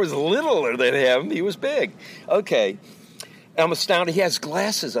 well, when I was littler than him, he was big. Okay, I'm astounded. He has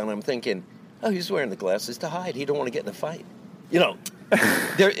glasses on. I'm thinking, oh, he's wearing the glasses to hide. He don't want to get in a fight. You know,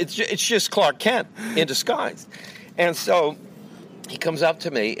 it's just Clark Kent in disguise. And so he comes up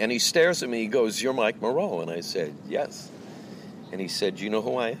to me, and he stares at me. He goes, you're Mike Moreau. And I said, yes. And he said, do you know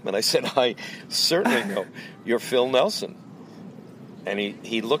who I am? And I said, I certainly know. You're Phil Nelson. And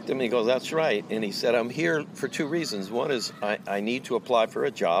he looked at me and goes, that's right. And he said, I'm here for 2 reasons. One is I need to apply for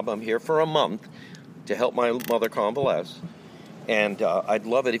a job. I'm here for a month to help my mother convalesce. And I'd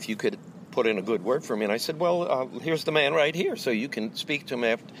love it if you could put in a good word for me. And I said, well, here's the man right here, so you can speak to him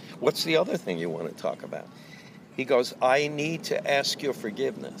after. What's the other thing you want to talk about? He goes, I need to ask your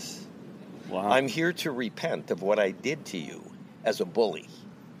forgiveness. Wow. I'm here to repent of what I did to you as a bully.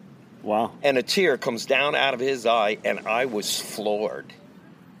 Wow. And a tear comes down out of his eye, and I was floored.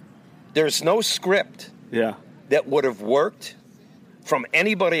 There's no script that would have worked from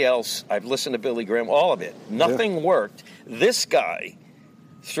anybody else. I've listened to Billy Graham, all of it. Nothing worked. This guy,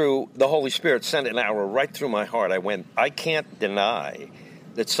 through the Holy Spirit, sent an arrow right through my heart. I went, I can't deny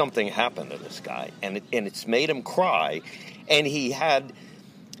that something happened to this guy. And it's made him cry. And he had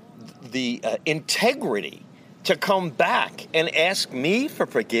the integrity to come back and ask me for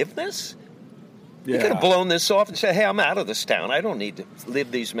forgiveness? Yeah. He could have blown this off and said, hey, I'm out of this town. I don't need to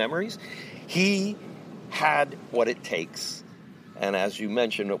live these memories. He had what it takes. And as you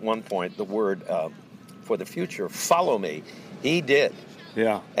mentioned at one point, the word for the future, follow me. He did.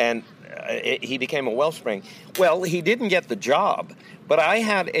 Yeah. And he became a wellspring. Well, he didn't get the job, but I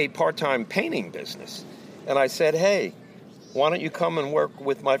had a part-time painting business. And I said, hey, why don't you come and work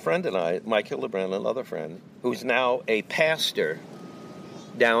with my friend and I, Mike Hildebrand, another friend, who's now a pastor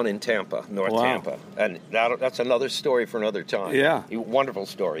down in Tampa, North Tampa. And that's another story for another time. Yeah. Wonderful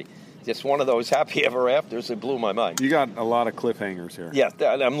story. Just one of those happy ever afters that blew my mind. You got a lot of cliffhangers here. Yeah,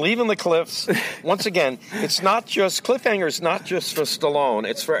 I'm leaving the cliffs. Once again, it's not just, cliffhangers not just for Stallone,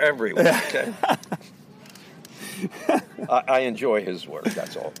 it's for everyone, okay? I enjoy his work,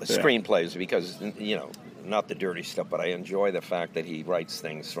 that's all. The screenplays, because, you know, not the dirty stuff, but I enjoy the fact that he writes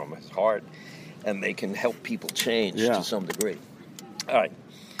things from his heart, and they can help people change to some degree. All right.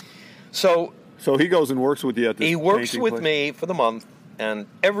 So he goes and works with you at this He works with place? me for the month, and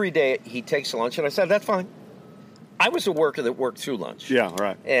every day he takes lunch, and I said, that's fine. I was a worker that worked through lunch. Yeah,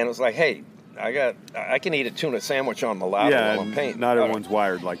 right. And it was like, hey, I can eat a tuna sandwich on the ladder while I'm painting. Not everyone's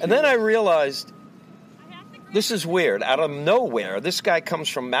wired like that. And then I realized, this is weird. Out of nowhere, this guy comes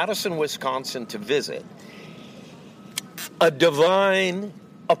from Madison, Wisconsin to visit. a divine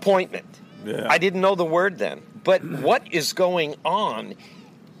appointment. Yeah. I didn't know the word then. But what is going on?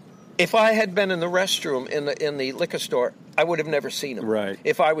 If I had been in the restroom in the liquor store, I would have never seen him. Right.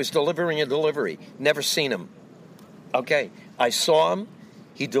 If I was delivering a delivery, never seen him. Okay. I saw him.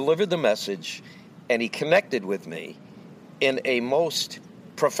 He delivered the message, and he connected with me in a most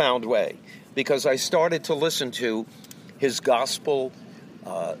profound way, because I started to listen to his gospel,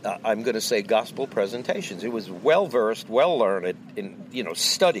 I'm going to say gospel presentations. It was well-versed, well-learned,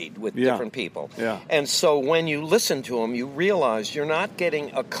 studied with different people. Yeah. And so when you listen to him, you realize you're not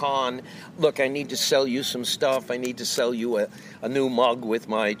getting a con. Look, I need to sell you some stuff. I need to sell you a new mug with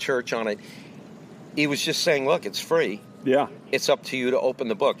my church on it. He was just saying, look, it's free. Yeah. It's up to you to open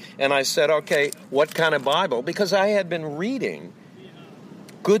the book. And I said, okay, what kind of Bible? Because I had been reading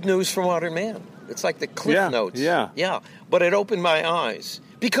Good News for Modern Man. It's like the Cliff Notes. Yeah. But it opened my eyes.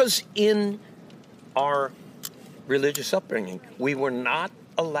 Because in our religious upbringing, we were not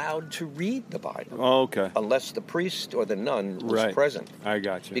allowed to read the Bible. Oh, okay. Unless the priest or the nun was present. I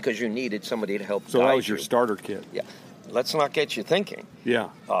got you. Because you needed somebody to help So guide that was your you. starter kit. Yeah. Let's not get you thinking. Yeah.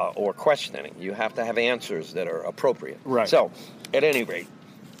 Or questioning. You have to have answers that are appropriate. Right. So, at any rate,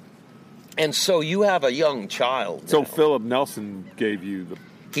 and so you have a young child. So now. Philip Nelson gave you the...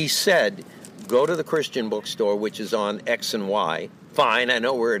 He said, go to the Christian bookstore, which is on X and Y. Fine, I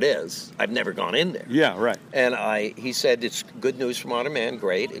know where it is. I've never gone in there. Yeah, right. And he said, it's Good News for Modern Man.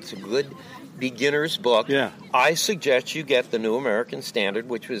 Great. It's a good beginner's book. Yeah. I suggest you get the New American Standard,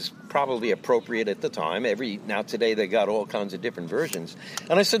 which was probably appropriate at the time. Now today they got all kinds of different versions.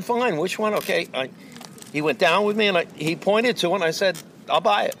 And I said, fine, which one? Okay. He went down with me and he pointed to it and I said, I'll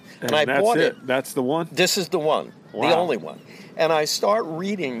buy it. And I bought it. That's the one? This is the one. Wow. The only one. And I start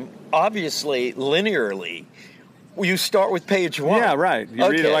reading, obviously, linearly. You start with page 1. Yeah, right. You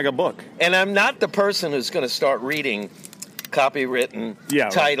read it like a book. And I'm not the person who's going to start reading copywritten,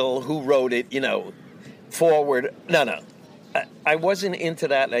 title, who wrote it, forward. No. I wasn't into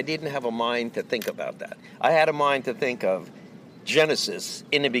that, and I didn't have a mind to think about that. I had a mind to think of Genesis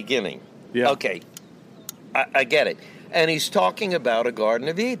in the beginning. Yeah. Okay, I get it. And he's talking about a Garden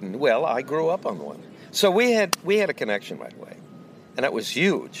of Eden. Well, I grew up on one. So we had a connection right away. And that was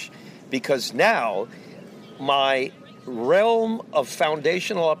huge, because now my realm of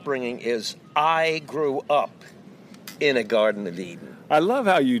foundational upbringing is I grew up in a Garden of Eden. I love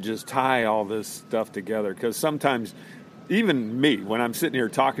how you just tie all this stuff together, because sometimes, even me, when I'm sitting here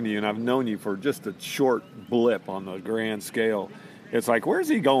talking to you and I've known you for just a short blip on the grand scale, it's like, where's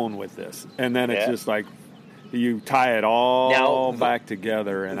he going with this? And then it's just like, you tie it all back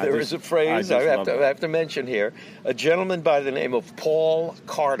together. And there is a phrase I have to mention here. A gentleman by the name of Paul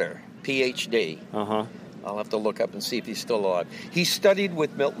Carter, Ph.D. I'll have to look up and see if he's still alive. He studied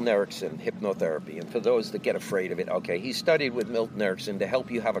with Milton Erickson, hypnotherapy. And for those that get afraid of it, he studied with Milton Erickson to help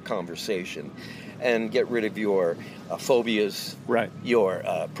you have a conversation and get rid of your phobias, your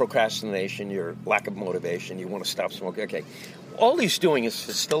procrastination, your lack of motivation. You want to stop smoking. Okay. All he's doing is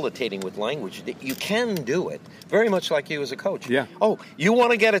facilitating with language that you can do it, very much like you as a coach. Yeah. Oh, you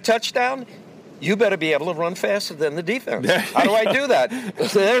want to get a touchdown? You better be able to run faster than the defense. How do I do that?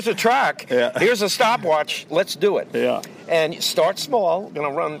 So there's a track. Yeah. Here's a stopwatch. Let's do it. Yeah. And start small. Going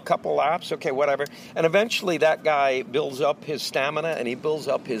to run a couple laps. Okay, whatever. And eventually that guy builds up his stamina and he builds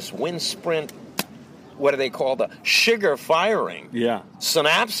up his wind sprint. What do they call the sugar firing? Yeah.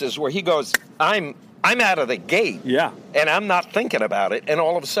 Synapses, where he goes, I'm out of the gate. Yeah. And I'm not thinking about it. And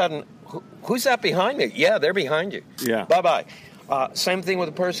all of a sudden, who's that behind me? Yeah, they're behind you. Yeah. Bye-bye. Same thing with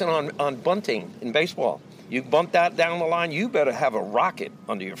a person on bunting in baseball. You bunt that down the line, you better have a rocket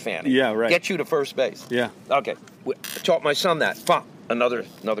under your fanny. Yeah, right. Get you to first base. Yeah. Okay. I taught my son that. Fine. Another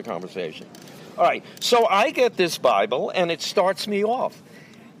conversation. All right. So I get this Bible, and it starts me off.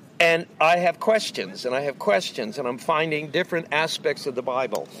 And I have questions, and I'm finding different aspects of the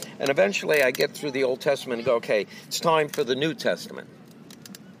Bible. And eventually I get through the Old Testament and go, okay, it's time for the New Testament.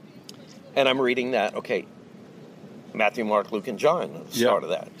 And I'm reading that, okay, Matthew, Mark, Luke, and John, the start of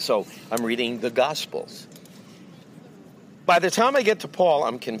that. So I'm reading the Gospels. By the time I get to Paul,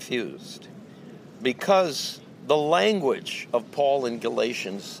 I'm confused, because the language of Paul in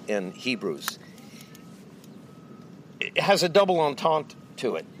Galatians and Hebrews, it has a double entente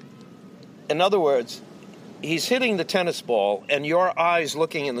to it. In other words, he's hitting the tennis ball, and your eyes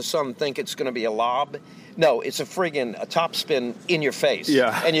looking in the sun think it's going to be a lob. No, it's a topspin in your face.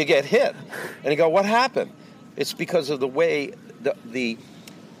 Yeah. And you get hit. And you go, what happened? It's because of the way, the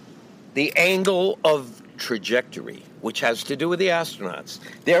angle of trajectory, which has to do with the astronauts.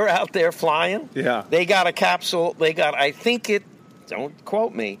 They're out there flying. Yeah. They got a capsule. Don't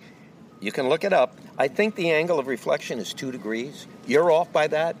quote me. You can look it up. I think the angle of reflection is 2 degrees. You're off by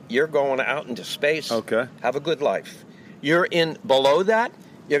that. You're going out into space. Okay. Have a good life. You're in below that,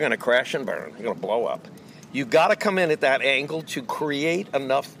 you're going to crash and burn. You're going to blow up. You got to come in at that angle to create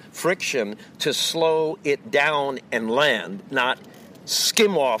enough friction to slow it down and land, not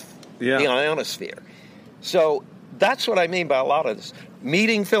skim off the ionosphere. So that's what I mean by a lot of this.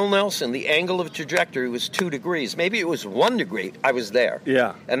 Meeting Phil Nelson, the angle of trajectory was 2 degrees. Maybe it was 1 degree. I was there.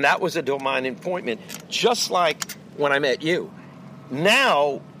 Yeah. And that was a divine appointment, just like when I met you.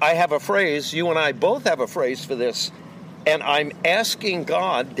 Now I have a phrase, you and I both have a phrase for this, and I'm asking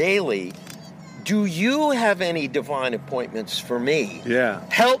God daily, do you have any divine appointments for me? Yeah.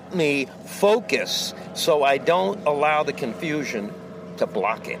 Help me focus so I don't allow the confusion to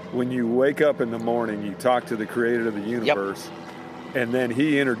block it. When you wake up in the morning, you talk to the creator of the universe, and then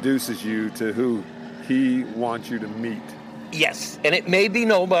he introduces you to who he wants you to meet. Yes, and it may be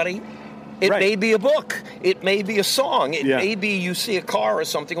nobody. It may be a book. It may be a song. It may be you see a car or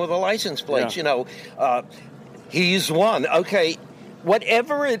something with a license plate. He's one. Okay,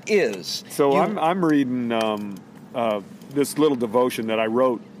 whatever it is. So I'm reading this little devotion that I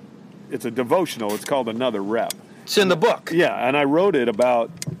wrote. It's a devotional. It's called Another Rep. It's in the book. Yeah, and I wrote it about,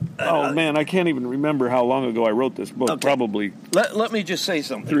 I can't even remember how long ago I wrote this book. Okay. Probably Let me just say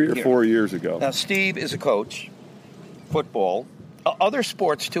something 3 or here. 4 years ago. Now, Steve is a coach, football, other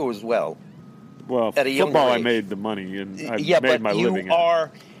sports too as well. Well, at a younger football, age. I made the money, and I made my living.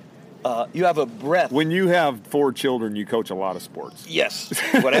 You have a breadth. When you have 4 children, you coach a lot of sports. Yes,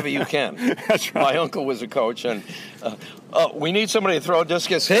 whatever you can. That's right. My uncle was a coach, and we need somebody to throw a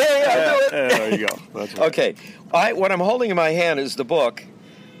discus. Hey, I'll do it. There you go. That's right. Okay, what I'm holding in my hand is the book,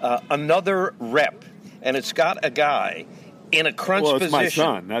 Another Rep, and it's got a guy in a crunch Well, it's position. my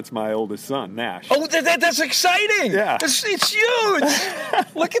son. That's my oldest son, Nash. Oh, that's exciting! Yeah. It's huge!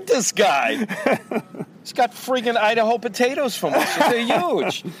 Look at this guy. He's got friggin' Idaho potatoes from us. They're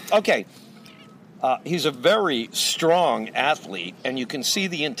huge. Okay. He's a very strong athlete, and you can see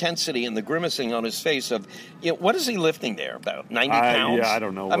the intensity and the grimacing on his face of, what is he lifting there, about 90 pounds? Yeah, I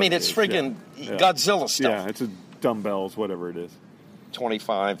don't know. I mean, it's friggin' Godzilla stuff. Yeah, it's a dumbbells, whatever it is.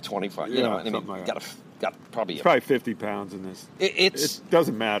 25, something like that. got probably It's probably 50 pounds in this. It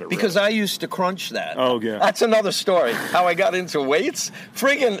doesn't matter. because really. I used to crunch that. Oh, yeah. That's another story. How I got into weights,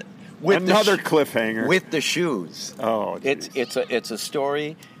 friggin' with Another cliffhanger. with the shoes. Oh, geez. It's a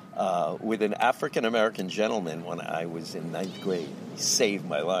story with an African American gentleman when I was in 9th grade. He saved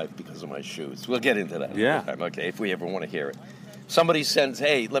my life because of my shoes. We'll get into that. Yeah. Another time, okay, if we ever want to hear it. Somebody sends,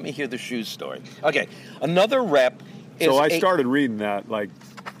 hey, let me hear the shoes story. Okay, Another Rep. So I started reading that like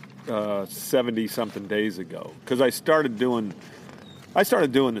 70-something days ago because I started doing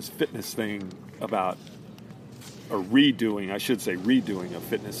this fitness thing about redoing a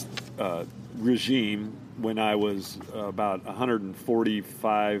fitness regime when I was about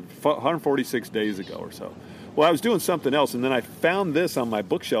 146 days ago or so. Well, I was doing something else, and then I found this on my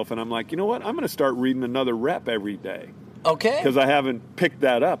bookshelf, and I'm like, you know what? I'm going to start reading Another Rep every day. Okay. Because I haven't picked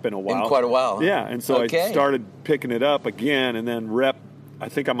that up in a while. In quite a while. Huh? Yeah, and so I started picking it up again, and then I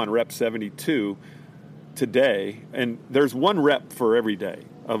think I'm on rep 72 today, and there's one rep for every day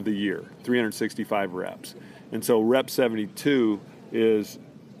of the year, 365 reps. And so rep 72 is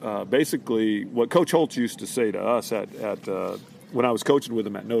basically what Coach Holtz used to say to us at when I was coaching with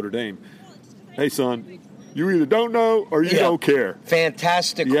him at Notre Dame. Hey, son, you either don't know or you don't care.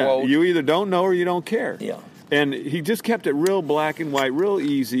 Fantastic quote. You either don't know or you don't care. Yeah. And he just kept it real black and white, real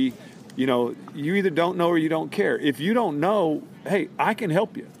easy. You either don't know or you don't care. If you don't know, hey, I can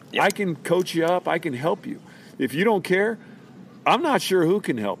help you. Yep. I can coach you up. I can help you. If you don't care, I'm not sure who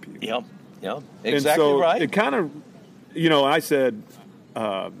can help you. Yep. Exactly and so right. It kind of, I said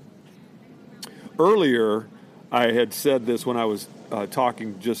earlier, I had said this when I was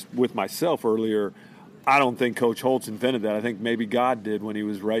talking just with myself earlier. I don't think Coach Holtz invented that. I think maybe God did when he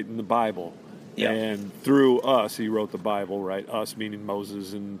was writing the Bible. Yeah. And through us, he wrote the Bible, right? Us meaning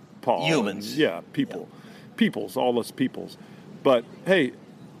Moses and Paul. Humans. People. Yeah. Peoples, all us peoples. But, hey,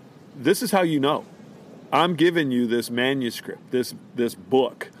 this is how you know. I'm giving you this manuscript, this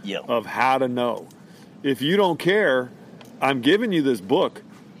book of how to know. If you don't care, I'm giving you this book.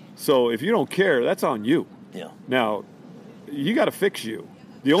 So if you don't care, that's on you. Yeah. Now, you got to fix you.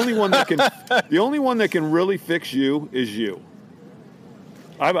 The only one that can really fix you is you.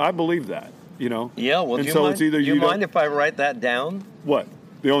 I believe that. Yeah, well, and do so you mind, it's either do you you mind if I write that down? What?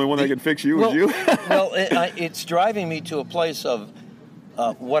 The only one that can fix you is you? Well, it's driving me to a place of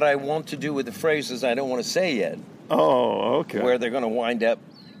what I want to do with the phrases I don't want to say yet. Oh, okay. Where they're going to wind up.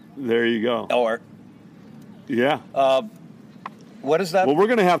 There you go. Or. Yeah. What is that? Well, we're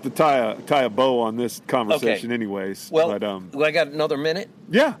going to have to tie a bow on this conversation anyways. Well, but, I got another minute?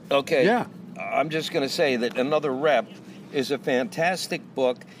 Yeah. Okay. Yeah. I'm just going to say that Another Rep is a fantastic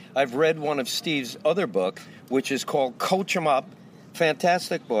book. I've read one of Steve's other book, which is called Coach 'em Up.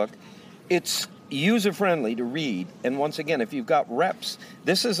 Fantastic book. It's user-friendly to read. And once again, if you've got reps,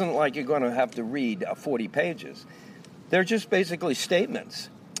 this isn't like you're going to have to read 40 pages. They're just basically statements.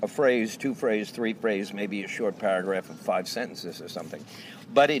 A phrase, two phrase, three phrase, maybe a short paragraph of 5 sentences or something.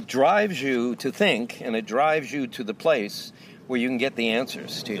 But it drives you to think, and it drives you to the place where you can get the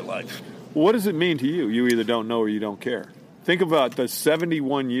answers to your life. What does it mean to you? You either don't know or you don't care. Think about the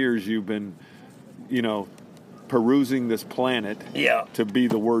 71 years you've been, perusing this planet to be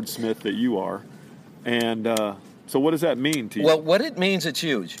the wordsmith that you are. And so what does that mean to you? Well, what it means, it's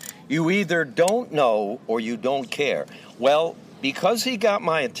huge. You either don't know or you don't care. Well, because he got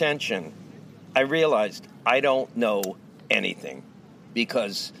my attention, I realized I don't know anything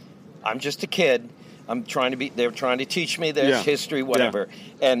because I'm just a kid. They're trying to teach me this, history, whatever. Yeah.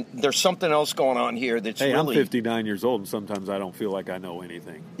 And there's something else going on here that's really... I'm 59 years old, and sometimes I don't feel like I know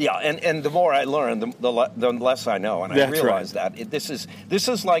anything. Yeah, and the more I learn, the less I know. And I realize that. This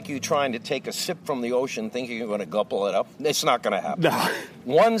is like you trying to take a sip from the ocean thinking you're going to gulp it up. It's not going to happen. No.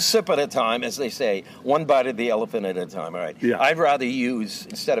 One sip at a time, as they say, one bite of the elephant at a time, all right? Yeah. I'd rather use,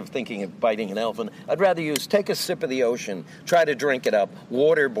 instead of thinking of biting an elephant, I'd rather take a sip of the ocean, try to drink it up,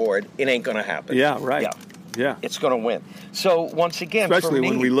 waterboard, it ain't going to happen. Yeah, right. Yeah. It's going to win. So, once again, especially for me,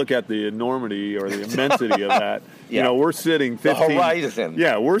 when we look at the enormity or the immensity of that, we're sitting 15... The horizon.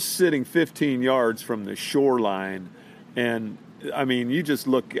 Yeah, we're sitting 15 yards from the shoreline, and, I mean, you just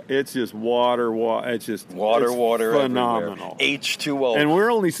look, it's just water, it's just... Water phenomenal. Everywhere. H2O. And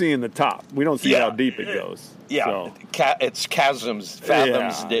we're only seeing the top. We don't see how deep it goes. Yeah, so. It's chasms,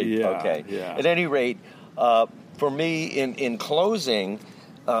 fathoms deep. Yeah, okay. Yeah. At any rate, for me, in closing...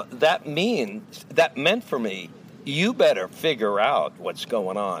 that meant for me, you better figure out what's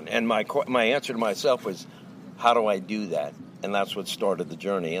going on. And my answer to myself was, how do I do that? And that's what started the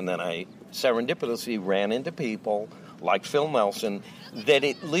journey. And then I serendipitously ran into people like Phil Nelson that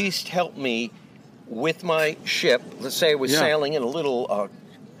at least helped me with my ship. Let's say I was sailing in a little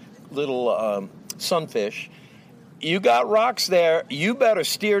sunfish. You got rocks there. You better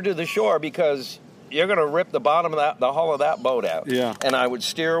steer to the shore because you're going to rip the bottom of the hull of that boat out. Yeah. And I would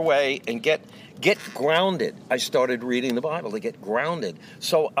steer away and get grounded. I started reading the Bible to get grounded.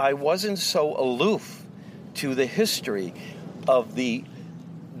 So I wasn't so aloof to the history of the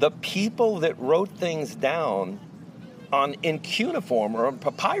people that wrote things down in cuneiform or on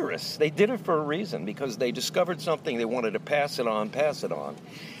papyrus. They did it for a reason because they discovered something. They wanted to pass it on.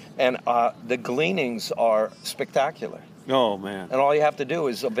 And the gleanings are spectacular. Oh, man. And all you have to do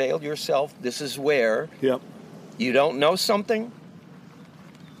is avail yourself. This is where you don't know something.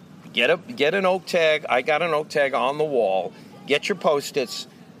 Get an oak tag. I got an oak tag on the wall. Get your Post-its.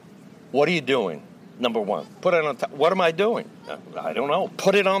 What are you doing? Number one. Put it on top. What am I doing? I don't know.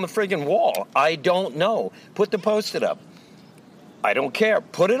 Put it on the friggin' wall. I don't know. Put the Post-it up. I don't care.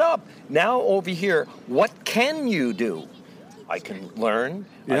 Put it up. Now over here, what can you do? I can learn.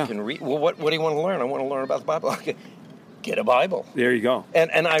 I can read. Well, what do you want to learn? I want to learn about the Bible. Okay. Get a Bible. There you go.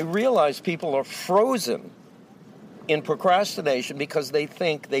 And I realize people are frozen in procrastination because they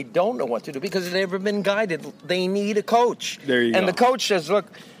think they don't know what to do because they've never been guided. They need a coach. There you go. And the coach says, look,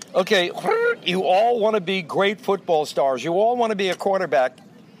 okay, you all want to be great football stars. You all want to be a quarterback.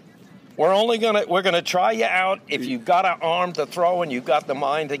 We're gonna try you out. If you've got an arm to throw and you've got the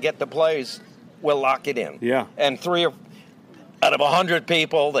mind to get the plays, we'll lock it in. Yeah. And out of 100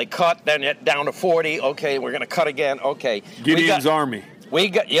 people, they cut, then down to 40. Okay, we're going to cut again. Okay. Gideon's Army. We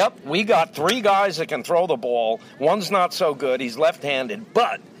got 3 guys that can throw the ball. One's not so good. He's left-handed,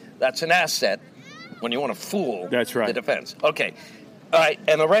 but that's an asset when you want to fool the defense. Okay. All right,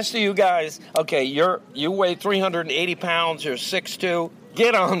 and the rest of you guys, okay, you weigh 380 pounds, you're 6'2",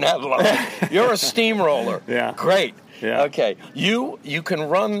 get on that line. You're a steamroller. Yeah. Great. Yeah. Okay, you can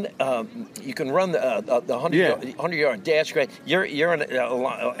run the 100-yard dash. Great. You're an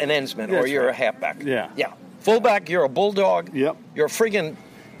endsman or you're a halfback. Yeah. Yeah. Fullback, you're a bulldog. Yep. You're a friggin'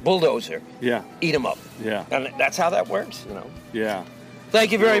 bulldozer. Yeah. Eat them up. Yeah. And that's how that works. Yeah.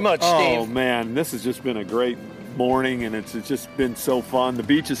 Thank you very much, Steve. Oh man, this has just been a great morning, and it's just been so fun. The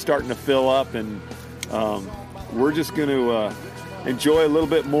beach is starting to fill up, and we're just going to enjoy a little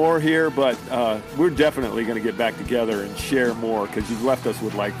bit more here, but we're definitely going to get back together and share more because you've left us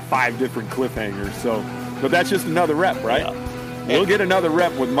with like 5 different cliffhangers. But that's just another rep, right? Yeah. We'll get another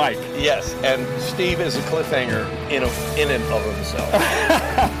rep with Mike. Yes, and Steve is a cliffhanger in and of himself.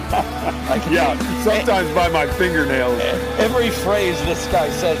 Yeah, sometimes by my fingernails. Every phrase this guy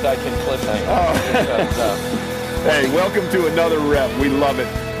says, I can cliffhanger. Oh. Hey, welcome to another rep. We love it.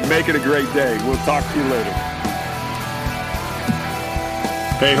 Make it a great day. We'll talk to you later.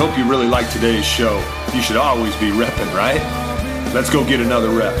 Hey, hope you really liked today's show. You should always be repping, right? Let's go get another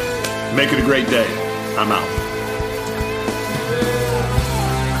rep. Make it a great day. I'm out.